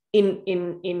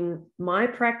in my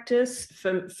practice,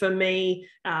 for me,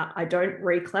 I don't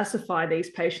reclassify these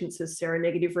patients as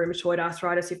seronegative rheumatoid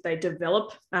arthritis if they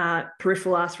develop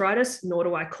peripheral arthritis, nor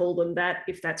do I call them that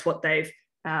if that's what they've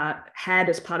had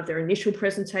as part of their initial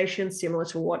presentation, similar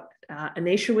to what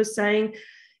Anisha was saying.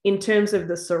 In terms of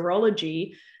the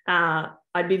serology,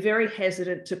 I'd be very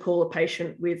hesitant to call a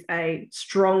patient with a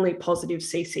strongly positive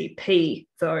CCP,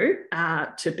 though,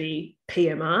 to be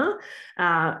PMR.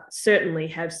 Certainly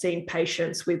have seen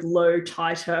patients with low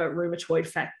titer rheumatoid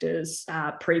factors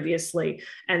previously,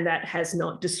 and that has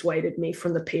not dissuaded me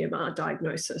from the PMR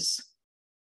diagnosis.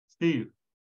 Steve?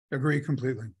 Agree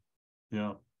completely.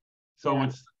 Yeah. So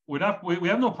we have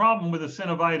no problem with the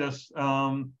synovitis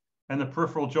and the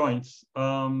peripheral joints.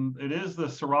 It is the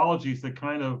serologies that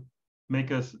kind of make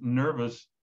us nervous.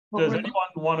 Does anyone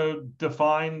want to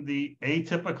define the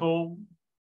atypical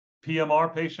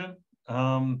PMR patient?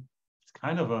 It's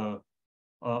kind of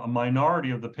a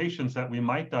minority of the patients that we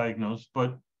might diagnose,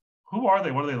 but who are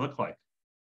they? What do they look like?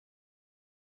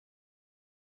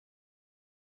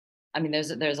 I mean,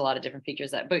 there's a lot of different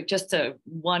features but just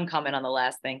one comment on the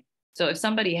last thing. So if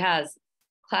somebody has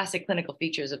classic clinical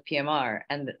features of PMR,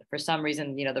 and for some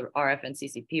reason, the RF and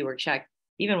CCP were checked,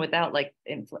 even without like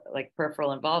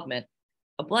peripheral involvement,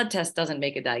 a blood test doesn't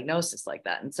make a diagnosis like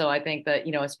that. And so I think that,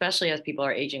 especially as people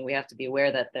are aging, we have to be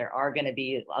aware that there are going to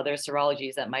be other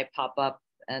serologies that might pop up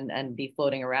and be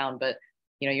floating around. But,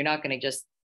 you're not going to just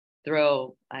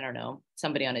throw, I don't know,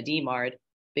 somebody on a DMARD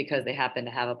because they happen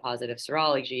to have a positive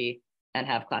serology and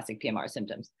have classic PMR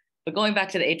symptoms. But going back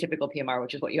to the atypical PMR,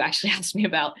 which is what you actually asked me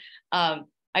about,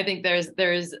 I think there's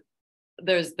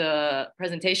the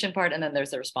presentation part, and then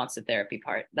there's the responsive therapy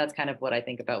part. That's kind of what I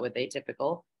think about with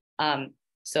atypical.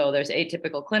 So there's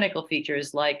atypical clinical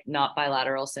features like not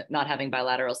having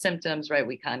bilateral symptoms, right?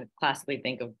 We kind of classically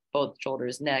think of both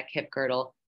shoulders, neck, hip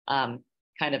girdle, kind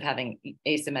of having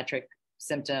asymmetric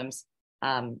symptoms.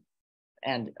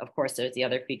 And of course, there's the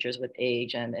other features with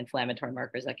age and inflammatory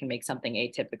markers that can make something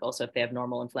atypical. So if they have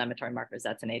normal inflammatory markers,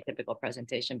 that's an atypical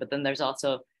presentation. But then there's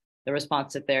also the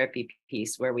responsive therapy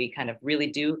piece, where we kind of really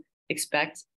do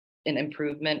expect an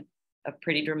improvement, a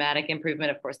pretty dramatic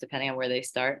improvement, of course, depending on where they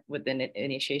start with the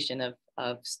initiation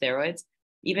of steroids.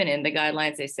 Even in the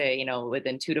guidelines, they say,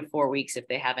 within 2 to 4 weeks, if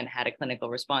they haven't had a clinical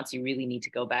response, you really need to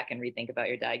go back and rethink about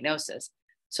your diagnosis.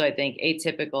 So I think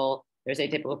there's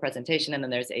atypical presentation, and then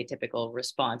there's atypical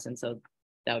response. And so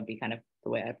that would be kind of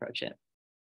the way I approach it.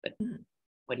 But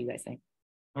what do you guys think?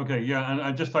 Okay, yeah, and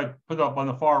I put up on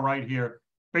the far right here,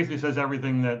 basically says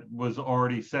everything that was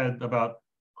already said about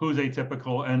who's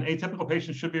atypical, and atypical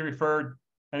patients should be referred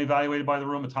and evaluated by the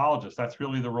rheumatologist. That's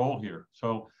really the role here.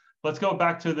 So let's go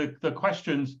back to the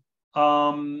questions.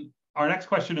 Our next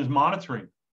question is monitoring.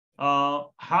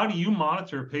 How do you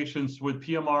monitor patients with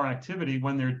PMR activity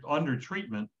when they're under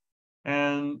treatment?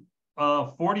 And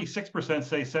 46%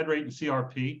 say sed rate and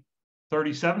CRP,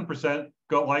 37%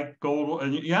 go like gold,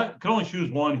 and you can only choose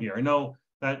one here. I know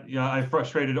that I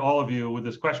frustrated all of you with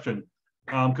this question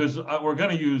because we're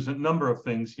going to use a number of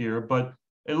things here, but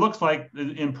it looks like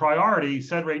in priority,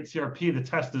 sed rate, CRP, the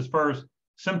test is first,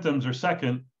 symptoms are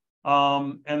second,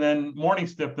 and then morning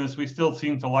stiffness, we still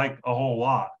seem to like a whole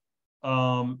lot,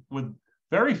 with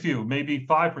very few, maybe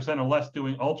 5% or less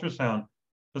doing ultrasound.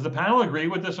 Does the panel agree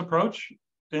with this approach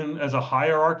as a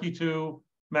hierarchy to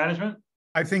management?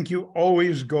 I think you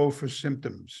always go for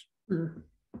symptoms.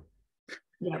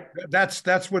 Yeah.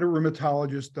 That's what a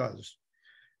rheumatologist does.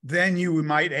 Then you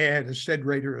might add a sed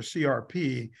rate or a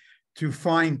CRP to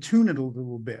fine tune it a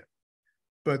little bit,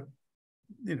 but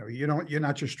you're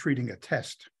not just treating a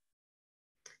test.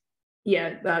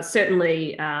 Yeah,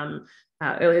 certainly.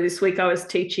 Earlier this week, I was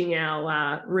teaching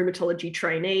our rheumatology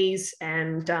trainees,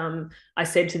 and I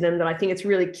said to them that I think it's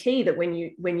really key that when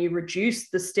you reduce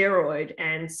the steroid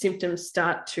and symptoms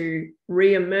start to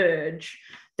re-emerge,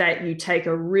 that you take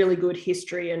a really good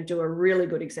history and do a really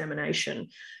good examination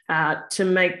to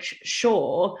make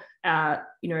sure,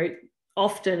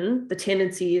 often the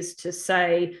tendency is to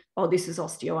say, oh, this is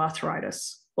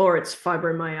osteoarthritis or it's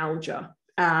fibromyalgia.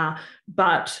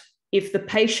 But if the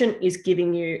patient is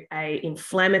giving you an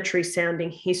inflammatory sounding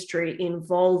history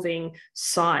involving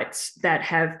sites that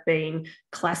have been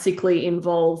classically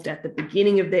involved at the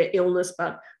beginning of their illness,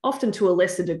 but often to a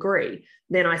lesser degree,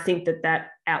 then I think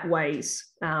that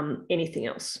outweighs anything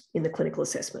else in the clinical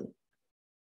assessment.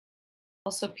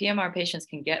 Also, PMR patients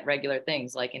can get regular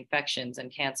things like infections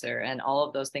and cancer, and all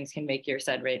of those things can make your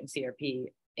sed rate and CRP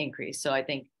increase. So I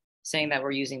think saying that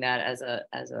we're using that as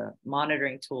a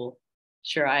monitoring tool,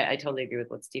 sure, I totally agree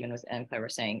with what Stephen and Claire were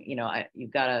saying.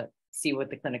 You've got to see what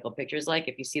the clinical picture is like.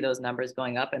 If you see those numbers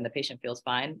going up and the patient feels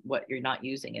fine, you're not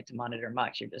using it to monitor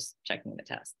much. You're just checking the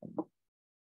test.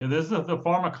 Yeah, this is the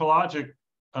pharmacologic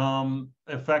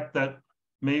effect that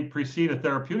may precede a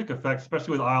therapeutic effect,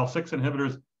 especially with IL-6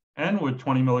 inhibitors and with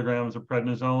 20 milligrams of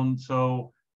prednisone.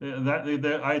 So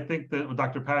I think that what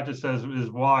Dr. Paget says is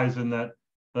wise in that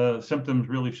the symptoms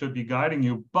really should be guiding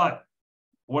you. But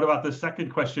what about the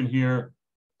second question here?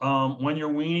 When you're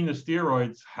weaning the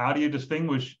steroids, how do you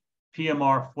distinguish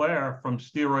PMR flare from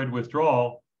steroid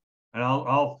withdrawal? And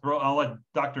I'll let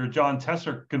Dr. John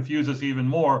Tesser confuse us even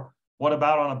more. What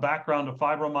about on a background of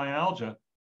fibromyalgia?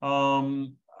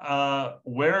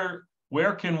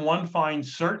 Where can one find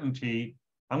certainty?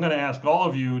 I'm going to ask all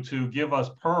of you to give us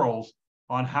pearls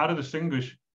on how to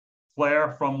distinguish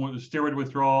flare from steroid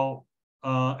withdrawal,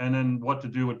 and then what to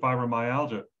do with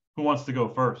fibromyalgia. Who wants to go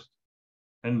first?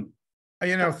 And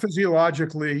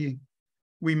physiologically,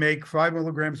 we make 5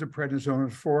 milligrams of prednisone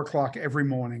at 4 o'clock every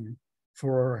morning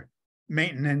for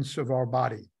maintenance of our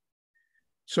body.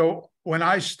 So when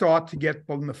I start to get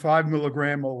in the 5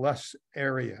 milligram or less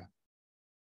area,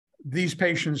 these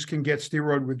patients can get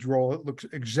steroid withdrawal. It looks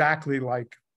exactly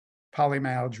like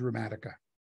polymyalgia rheumatica.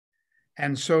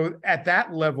 And so at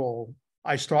that level,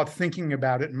 I start thinking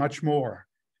about it much more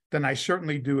than I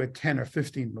certainly do at 10 or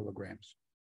 15 milligrams.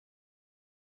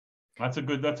 That's a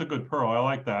good pearl. I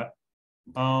like that.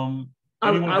 Go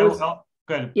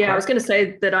ahead. Yeah, I was going to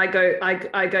say that I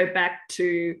go back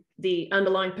to the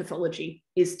underlying pathology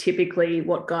is typically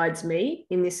what guides me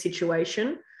in this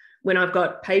situation. When I've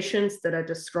got patients that are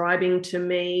describing to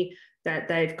me that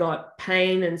they've got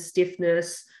pain and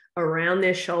stiffness around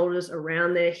their shoulders,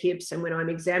 around their hips, and when I'm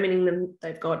examining them,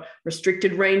 they've got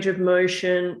restricted range of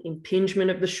motion, impingement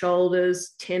of the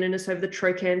shoulders, tenderness over the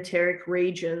trochanteric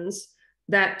regions,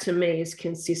 that to me is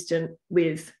consistent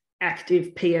with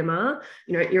active PMR,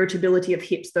 irritability of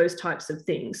hips, those types of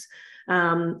things.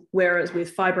 Whereas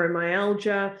with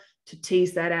fibromyalgia, to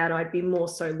tease that out, I'd be more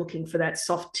so looking for that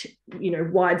soft,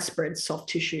 widespread soft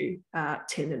tissue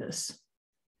tenderness.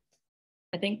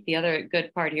 I think the other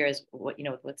good part here is what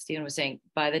Stephen was saying.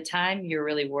 By the time you're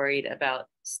really worried about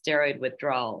steroid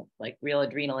withdrawal, like real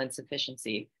adrenal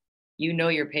insufficiency,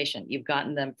 your patient. You've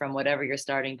gotten them from whatever your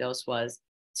starting dose was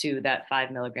to that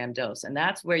 5 milligram dose. And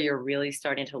that's where you're really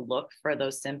starting to look for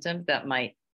those symptoms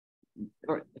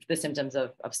or the symptoms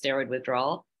of steroid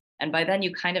withdrawal. And by then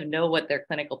you kind of know what their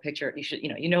clinical picture,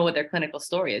 you know what their clinical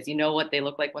story is. You know what they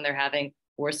look like when they're having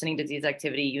worsening disease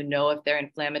activity. You know if their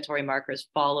inflammatory markers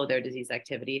follow their disease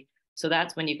activity. So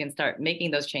that's when you can start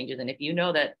making those changes. And if you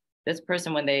know that this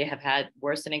person, when they have had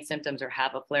worsening symptoms or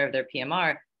have a flare of their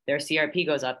PMR, their CRP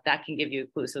goes up, that can give you a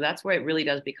clue. So that's where it really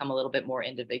does become a little bit more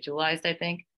individualized, I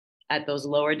think, at those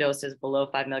lower doses below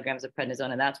 5 milligrams of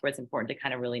prednisone. And that's where it's important to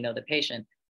kind of really know the patient.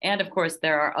 And of course,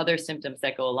 there are other symptoms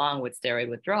that go along with steroid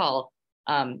withdrawal,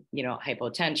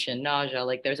 hypotension, nausea,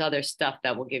 like there's other stuff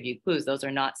that will give you clues. Those are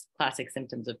not classic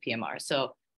symptoms of PMR.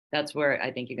 So that's where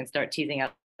I think you can start teasing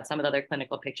out some of the other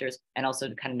clinical pictures and also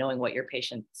kind of knowing what your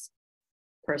patient's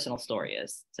personal story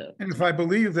is. And if I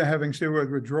believe they're having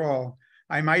steroid withdrawal,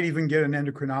 I might even get an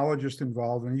endocrinologist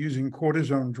involved in using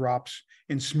cortisone drops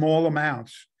in small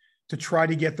amounts to try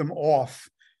to get them off,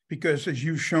 because as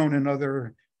you've shown in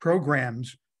other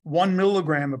programs, 1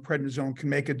 milligram of prednisone can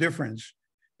make a difference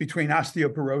between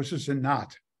osteoporosis and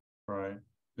not. Right.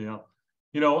 Yeah.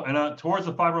 And towards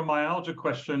the fibromyalgia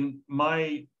question,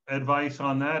 my advice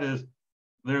on that is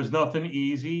there's nothing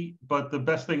easy, but the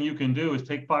best thing you can do is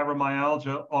take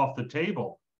fibromyalgia off the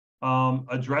table.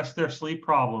 Address their sleep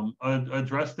problem,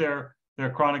 address their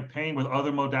chronic pain with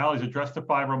other modalities, address the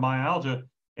fibromyalgia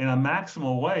in a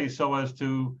maximal way so as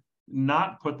to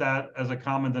not put that as a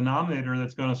common denominator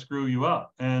that's going to screw you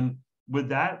up. And with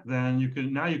that, then you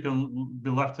can be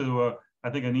left to I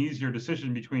think an easier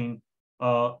decision between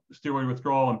steroid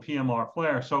withdrawal and PMR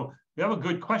flare. So we have a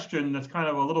good question that's kind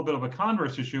of a little bit of a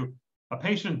converse issue. A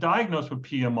patient diagnosed with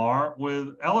PMR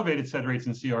with elevated sed rates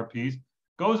and CRPs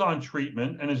goes on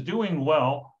treatment and is doing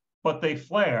well, but they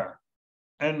flare.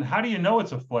 And how do you know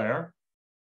it's a flare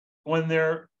when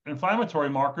their inflammatory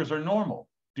markers are normal?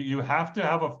 Do you have to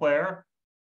have a flare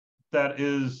that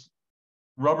is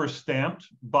rubber stamped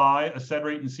by a sed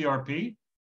rate and CRP?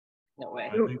 No way.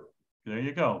 There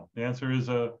you go. The answer is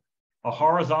a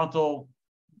horizontal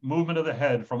movement of the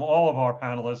head from all of our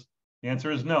panelists. The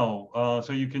answer is no.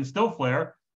 So you can still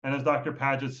flare. And as Dr.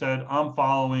 Paget said, I'm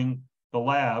following the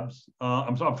labs.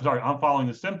 I'm following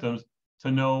the symptoms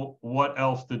to know what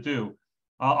else to do.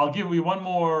 I'll give you one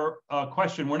more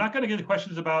question. We're not going to get into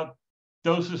questions about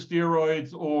dose of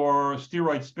steroids or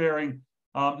steroid sparing.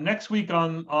 Next week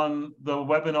on the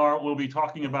webinar, we'll be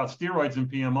talking about steroids and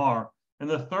PMR. And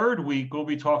the third week, we'll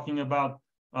be talking about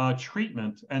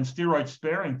treatment and steroid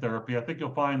sparing therapy. I think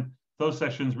you'll find those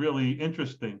sessions really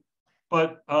interesting.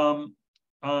 But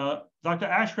Dr.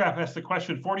 Ashraf asked the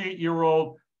question,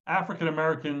 48-year-old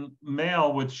African-American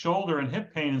male with shoulder and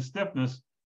hip pain and stiffness,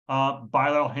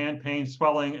 bilateral hand pain,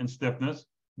 swelling, and stiffness,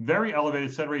 very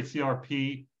elevated sed rate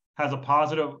CRP, has a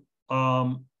positive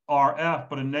RF,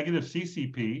 but a negative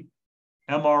CCP.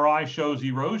 MRI shows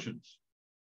erosions.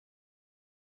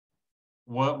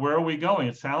 Where are we going?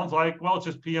 It sounds like, well, it's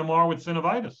just PMR with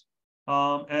synovitis.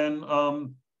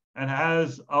 And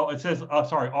has, it says,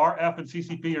 sorry, RF and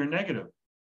CCP are negative.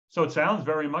 So it sounds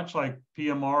very much like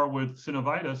PMR with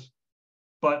synovitis,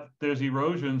 but there's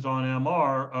erosions on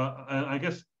MR. And I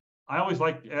guess I always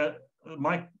like,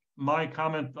 my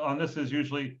comment on this is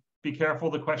usually be careful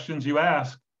the questions you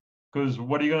ask, because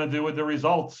what are you going to do with the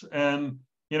results? And,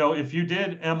 you know, if you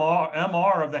did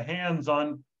MR of the hands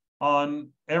on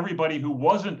everybody who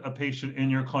wasn't a patient in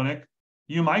your clinic,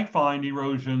 you might find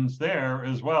erosions there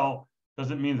as well.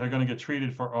 Doesn't mean they're going to get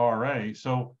treated for RA.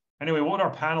 So anyway, what would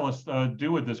our panelists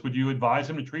do with this? Would you advise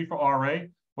them to treat for RA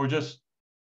or just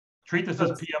treat this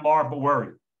as PMR but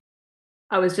worry?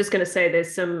 I was just going to say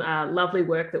there's some lovely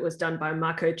work that was done by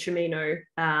Marco Cimino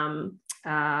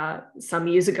some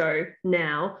years ago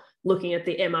now, looking at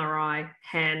the MRI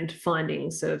hand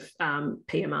findings of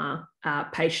PMR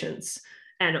patients.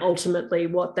 And ultimately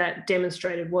what that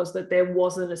demonstrated was that there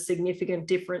wasn't a significant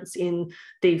difference in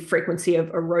the frequency of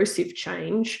erosive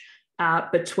change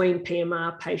between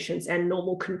PMR patients and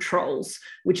normal controls,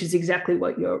 which is exactly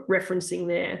what you're referencing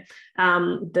there.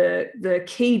 The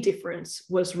key difference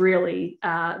was really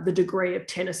the degree of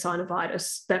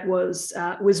tenosynovitis that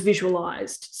was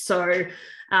visualized. So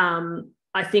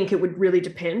I think it would really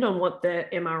depend on what the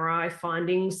MRI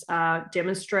findings are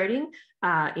demonstrating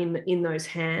in those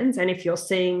hands. And if you're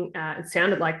seeing, it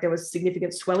sounded like there was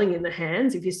significant swelling in the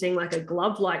hands. If you're seeing like a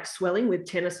glove-like swelling with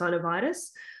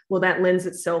tenosynovitis, well, that lends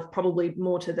itself probably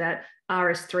more to that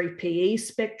RS3PE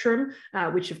spectrum,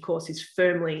 which of course is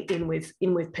firmly in with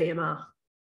PMR.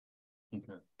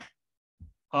 Okay.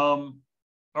 All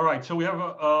right. So we have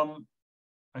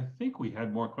I think we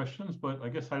had more questions, but I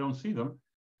guess I don't see them.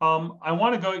 I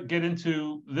want to get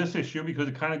into this issue because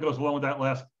it kind of goes along with that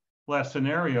last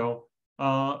scenario.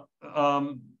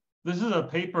 This is a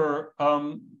paper.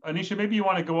 Anisha, maybe you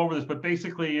want to go over this, but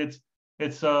basically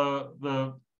it's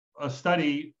a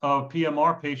study of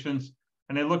PMR patients,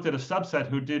 and they looked at a subset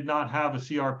who did not have a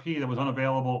CRP that was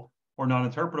unavailable or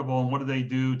non-interpretable, and what do they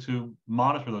do to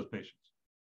monitor those patients?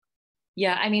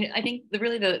 Yeah, I mean, I think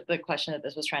the question that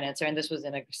this was trying to answer, and this was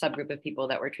in a subgroup of people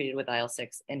that were treated with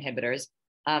IL-6 inhibitors.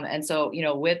 And so, you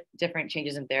know, with different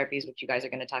changes in therapies, which you guys are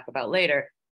going to talk about later,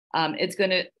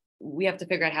 we have to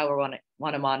figure out how we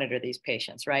want to monitor these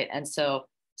patients, right? And so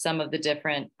some of the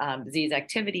different disease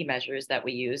activity measures that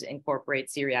we use incorporate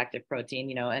C-reactive protein,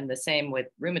 you know, and the same with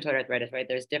rheumatoid arthritis, right?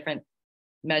 There's different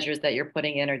measures that you're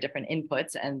putting in or different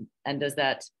inputs, and does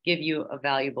that give you a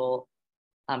valuable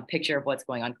picture of what's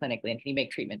going on clinically, and can you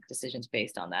make treatment decisions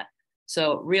based on that?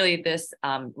 So really this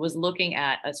was looking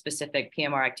at a specific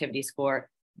PMR activity score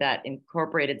that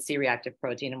incorporated C-reactive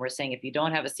protein, and we're saying if you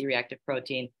don't have a C-reactive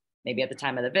protein, maybe at the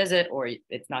time of the visit, or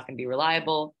it's not going to be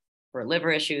reliable for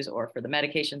liver issues or for the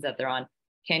medications that they're on,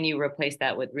 can you replace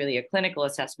that with really a clinical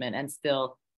assessment, and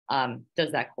still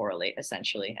does that correlate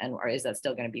essentially, or is that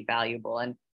still going to be valuable?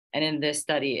 And in this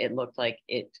study, it looked like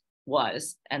it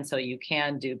was, and so you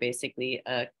can do basically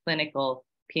a clinical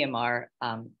PMR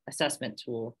assessment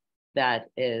tool that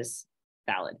is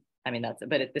valid. I mean,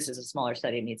 this is a smaller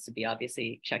study. It needs to be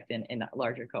obviously checked in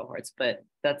larger cohorts, but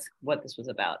that's what this was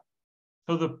about.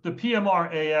 So the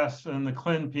PMR-AS and the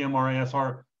Clin PMR-AS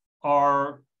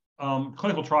are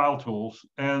clinical trial tools,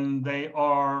 and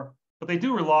but they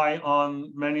do rely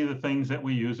on many of the things that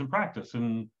we use in practice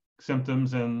and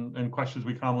symptoms and questions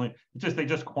we commonly, they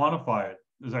just quantify it.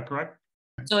 Is that correct?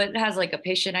 So it has like a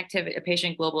patient activity, a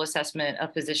patient global assessment, a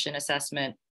physician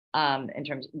assessment, in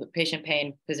terms of the patient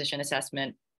pain, physician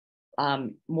assessment,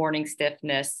 morning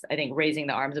stiffness, I think raising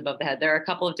the arms above the head. There are a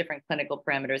couple of different clinical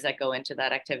parameters that go into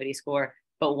that activity score,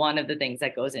 but one of the things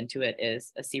that goes into it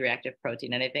is a C-reactive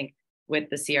protein. And I think with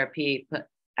the CRP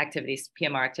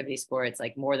PMR activity score, it's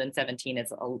like more than 17.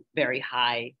 It's a very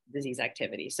high disease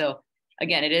activity. So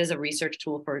again, it is a research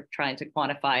tool for trying to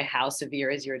quantify how severe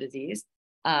is your disease.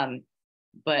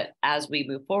 But as we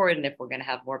move forward, and if we're going to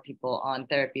have more people on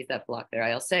therapies that block their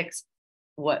IL-6,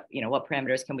 what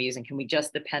parameters can we use, and can we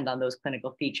just depend on those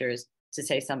clinical features to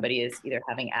say somebody is either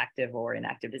having active or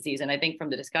inactive disease? And I think from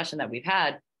the discussion that we've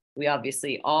had, we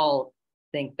obviously all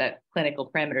think that clinical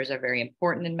parameters are very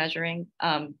important in measuring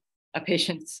a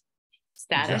patient's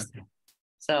status. Exactly.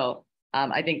 So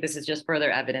I think this is just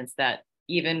further evidence that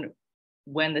even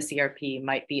when the CRP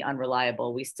might be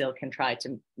unreliable, we still can try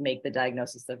to make the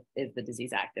diagnosis of is the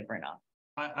disease active or not.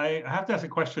 I have to ask a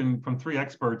question from three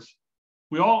experts.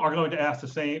 We all are going to ask the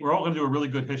same, we're all going to do a really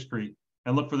good history.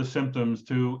 and look for the symptoms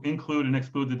to include and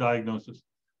exclude the diagnosis.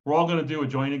 We're all going to do a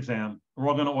joint exam. We're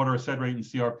all going to order a SED rate and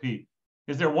CRP.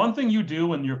 Is there one thing you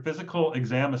do in your physical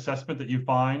exam assessment that you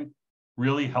find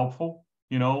really helpful?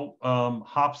 You know,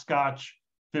 hopscotch,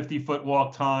 50-foot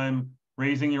walk time,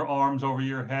 raising your arms over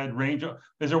your head, range.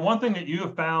 Is there one thing that you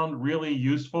have found really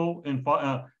useful in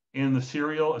the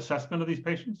serial assessment of these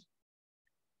patients?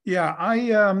 Yeah,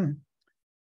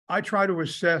 I try to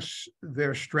assess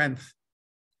their strength.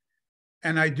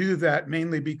 And I do that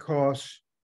mainly because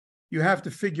you have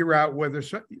to figure out whether,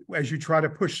 as you try to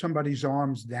push somebody's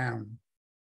arms down,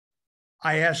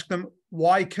 I ask them,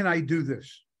 why can I do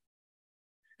this?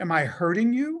 Am I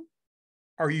hurting you?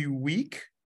 Are you weak?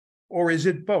 Or is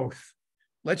it both?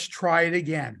 Let's try it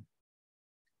again.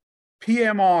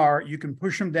 PMR, you can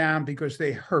push them down because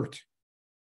they hurt.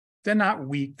 They're not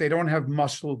weak. They don't have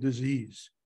muscle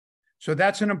disease. So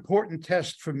that's an important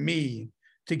test for me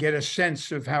to get a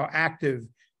sense of how active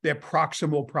their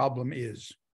proximal problem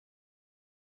is.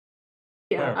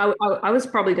 Yeah, I was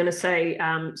probably going to say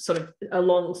sort of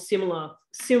along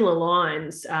similar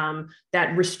lines,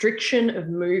 that restriction of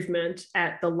movement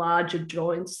at the larger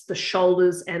joints, the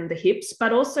shoulders and the hips,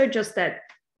 but also just that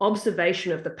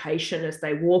observation of the patient as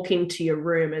they walk into your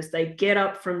room, as they get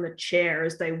up from the chair,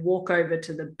 as they walk over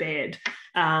to the bed,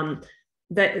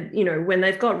 that, you know, when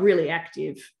they've got really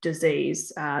active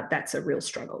disease, that's a real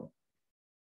struggle.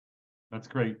 That's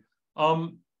great.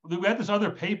 We had this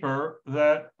other paper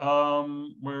that,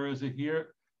 where is it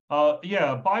here?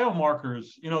 Yeah,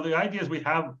 biomarkers. You know, the idea is we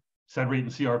have SED rate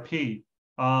and CRP.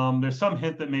 There's some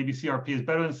hint that maybe CRP is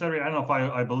better than SED rate. I don't know if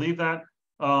I believe that.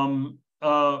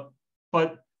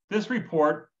 But this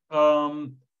report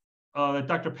that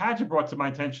Dr. Paget brought to my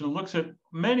attention looks at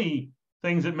many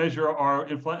things that measure our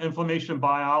inflammation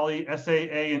biology,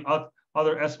 SAA, and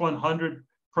other S100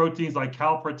 proteins like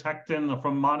calprotectin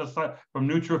from monocytes, from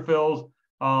neutrophils,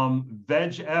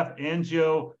 VEGF,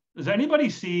 angio. Does anybody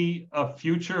see a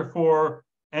future for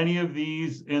any of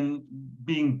these in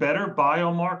being better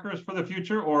biomarkers for the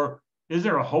future, or is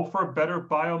there a hope for a better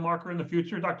biomarker in the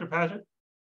future, Dr. Paget?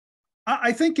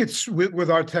 I think it's with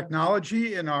our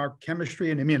technology and our chemistry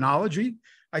and immunology,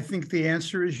 I think the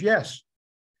answer is yes.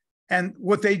 And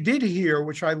what they did here,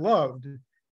 which I loved,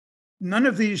 none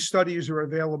of these studies are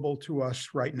available to us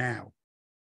right now,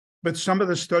 but some of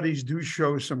the studies do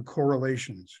show some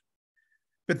correlations.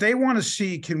 But they want to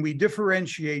see, can we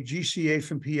differentiate GCA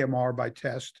from PMR by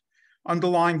test,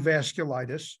 underlying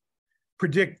vasculitis,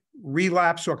 predict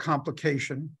relapse or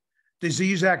complication,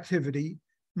 disease activity,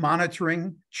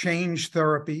 monitoring, change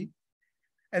therapy.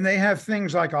 And they have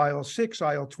things like IL-6,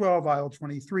 IL-12,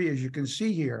 IL-23, as you can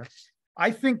see here.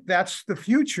 I think that's the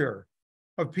future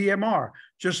of PMR,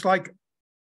 just like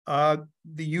the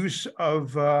use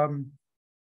of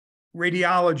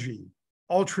radiology,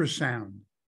 ultrasound.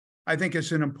 I think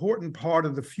it's an important part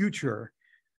of the future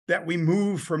that we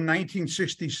move from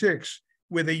 1966,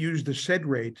 where they used the SED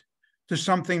rate, to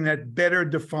something that better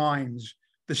defines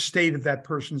the state of that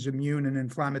person's immune and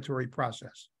inflammatory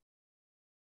process.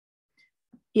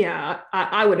 Yeah,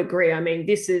 I would agree. I mean,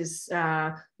 this is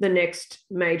the next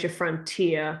major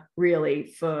frontier, really,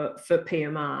 for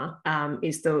PMR,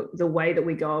 is the way that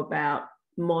we go about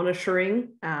monitoring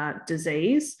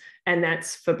disease, and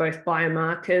that's for both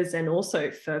biomarkers and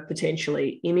also for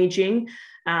potentially imaging.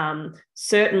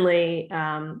 Certainly,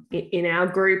 in our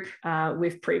group,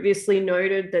 we've previously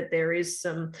noted that there is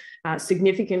some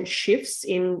significant shifts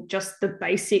in just the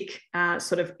basic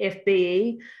sort of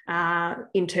FBE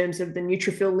in terms of the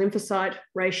neutrophil lymphocyte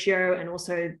ratio and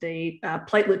also the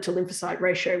platelet to lymphocyte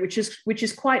ratio, which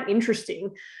is quite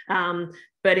interesting.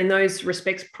 But in those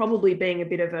respects, probably being a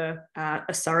bit of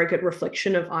a surrogate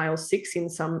reflection of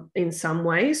IL-6 in some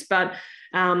ways. But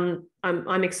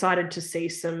I'm excited to see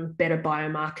some better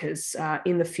biomarkers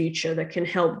in the future that can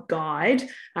help guide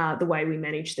the way we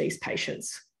manage these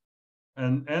patients.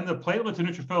 And the platelet to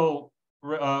neutrophil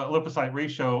lymphocyte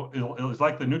ratio is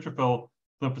like the neutrophil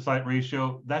lymphocyte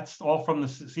ratio. That's all from the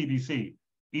CDC,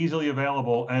 easily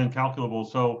available and calculable.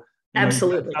 So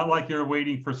absolutely, it's not like you're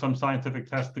waiting for some scientific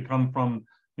test to come from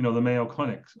the Mayo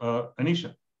Clinics.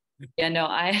 Anisha. Yeah, no,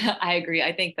 I agree.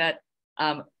 I think that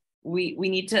we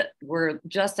need to.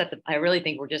 I really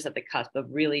think we're just at the cusp of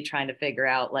really trying to figure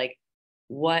out like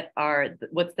what's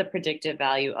the predictive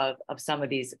value of some of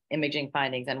these imaging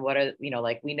findings, and what are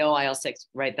like we know IL-6,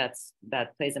 right?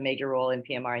 That plays a major role in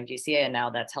PMR and GCA, and now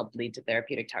that's helped lead to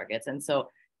therapeutic targets. And so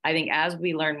I think as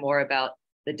we learn more about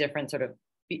the different sort of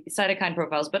cytokine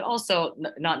profiles, but also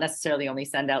not necessarily only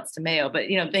send outs to Mayo, but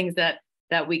things that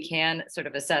we can sort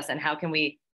of assess, and how can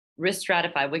we risk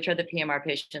stratify which are the PMR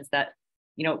patients that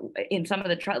you know, in some of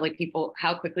the trials, like people,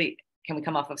 how quickly can we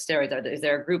come off of steroids? Is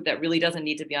there a group that really doesn't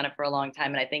need to be on it for a long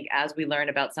time? And I think as we learn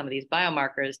about some of these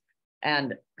biomarkers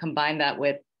and combine that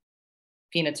with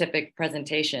phenotypic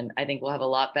presentation, I think we'll have a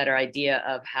lot better idea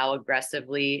of how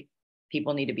aggressively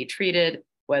people need to be treated,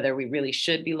 whether we really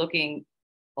should be looking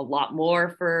a lot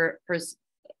more for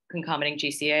concomitant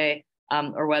GCA,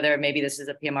 or whether maybe this is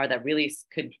a PMR that really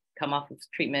could come off of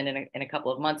treatment in a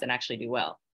couple of months and actually do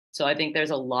well. So I think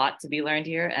there's a lot to be learned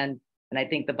here. And I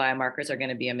think the biomarkers are going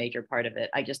to be a major part of it.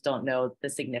 I just don't know the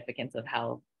significance of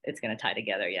how it's going to tie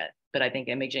together yet. But I think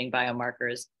imaging,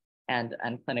 biomarkers, and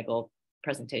clinical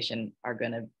presentation are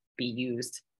going to be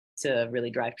used to really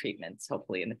drive treatments,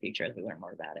 hopefully in the future as we learn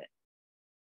more about it.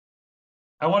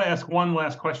 I want to ask one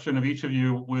last question of each of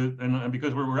you, and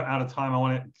because we're out of time, I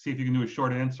want to see if you can do a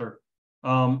short answer.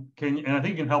 And I think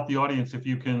you can help the audience if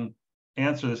you can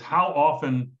answer this. How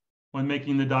often, when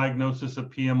making the diagnosis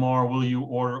of PMR, will you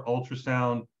order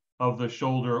ultrasound of the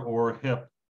shoulder or hip?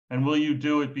 And will you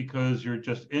do it because you're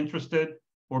just interested,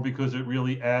 or because it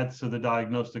really adds to the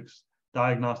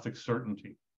diagnostic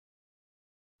certainty?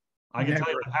 I can tell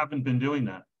you I haven't been doing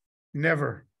that.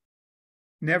 Never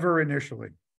initially.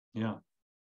 Yeah.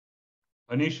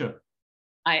 Anisha?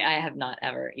 I have not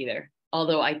ever either.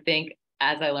 Although I think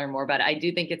as I learn more about it, I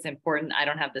do think it's important. I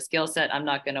don't have the skill set. I'm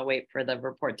not going to wait for the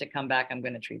report to come back. I'm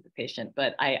going to treat the patient.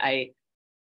 But I'd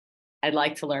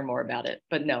like to learn more about it.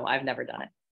 But no, I've never done it.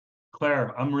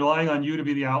 Claire, I'm relying on you to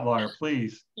be the outlier.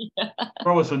 Please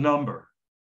throw us a number.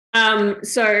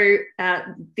 So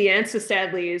the answer,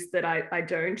 sadly, is that I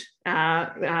don't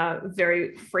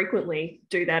very frequently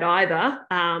do that either.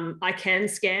 I can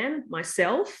scan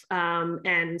myself,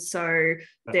 and so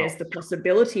there's the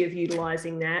possibility of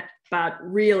utilizing that. But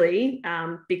really,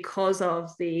 because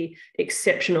of the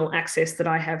exceptional access that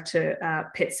I have to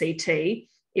PET CT,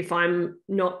 if I'm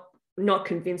not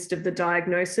convinced of the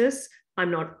diagnosis,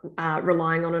 I'm not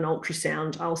relying on an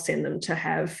ultrasound. I'll send them to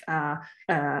have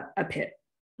a PET.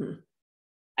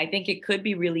 I think it could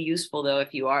be really useful, though,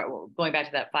 if you are going back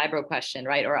to that fibro question,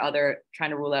 right, or trying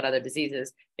to rule out other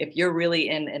diseases. If you're really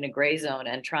in a gray zone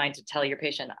and trying to tell your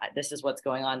patient, this is what's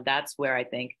going on, that's where I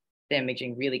think the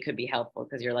imaging really could be helpful,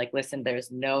 because you're like, listen,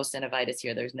 there's no synovitis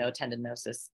here, there's no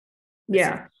tendinosis.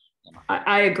 Yeah,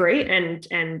 I agree.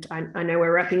 And I know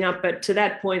we're wrapping up, but to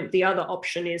that point, the other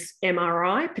option is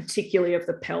MRI, particularly of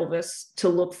the pelvis, to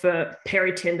look for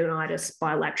peritendinitis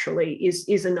bilaterally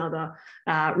is another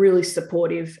really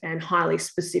supportive and highly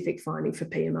specific finding for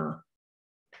PMR.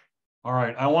 All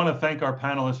right. I want to thank our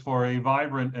panelists for a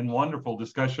vibrant and wonderful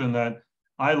discussion that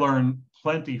I learned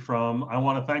plenty from. I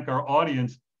want to thank our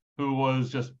audience, who was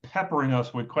just peppering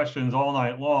us with questions all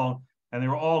night long, and they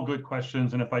were all good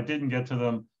questions. And if I didn't get to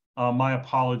them, my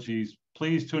apologies.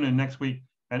 Please tune in next week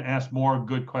and ask more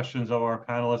good questions of our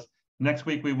panelists. Next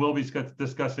week, we will be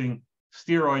discussing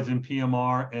steroids in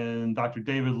PMR, and Dr.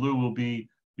 David Liu will be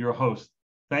your host.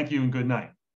 Thank you and good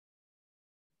night.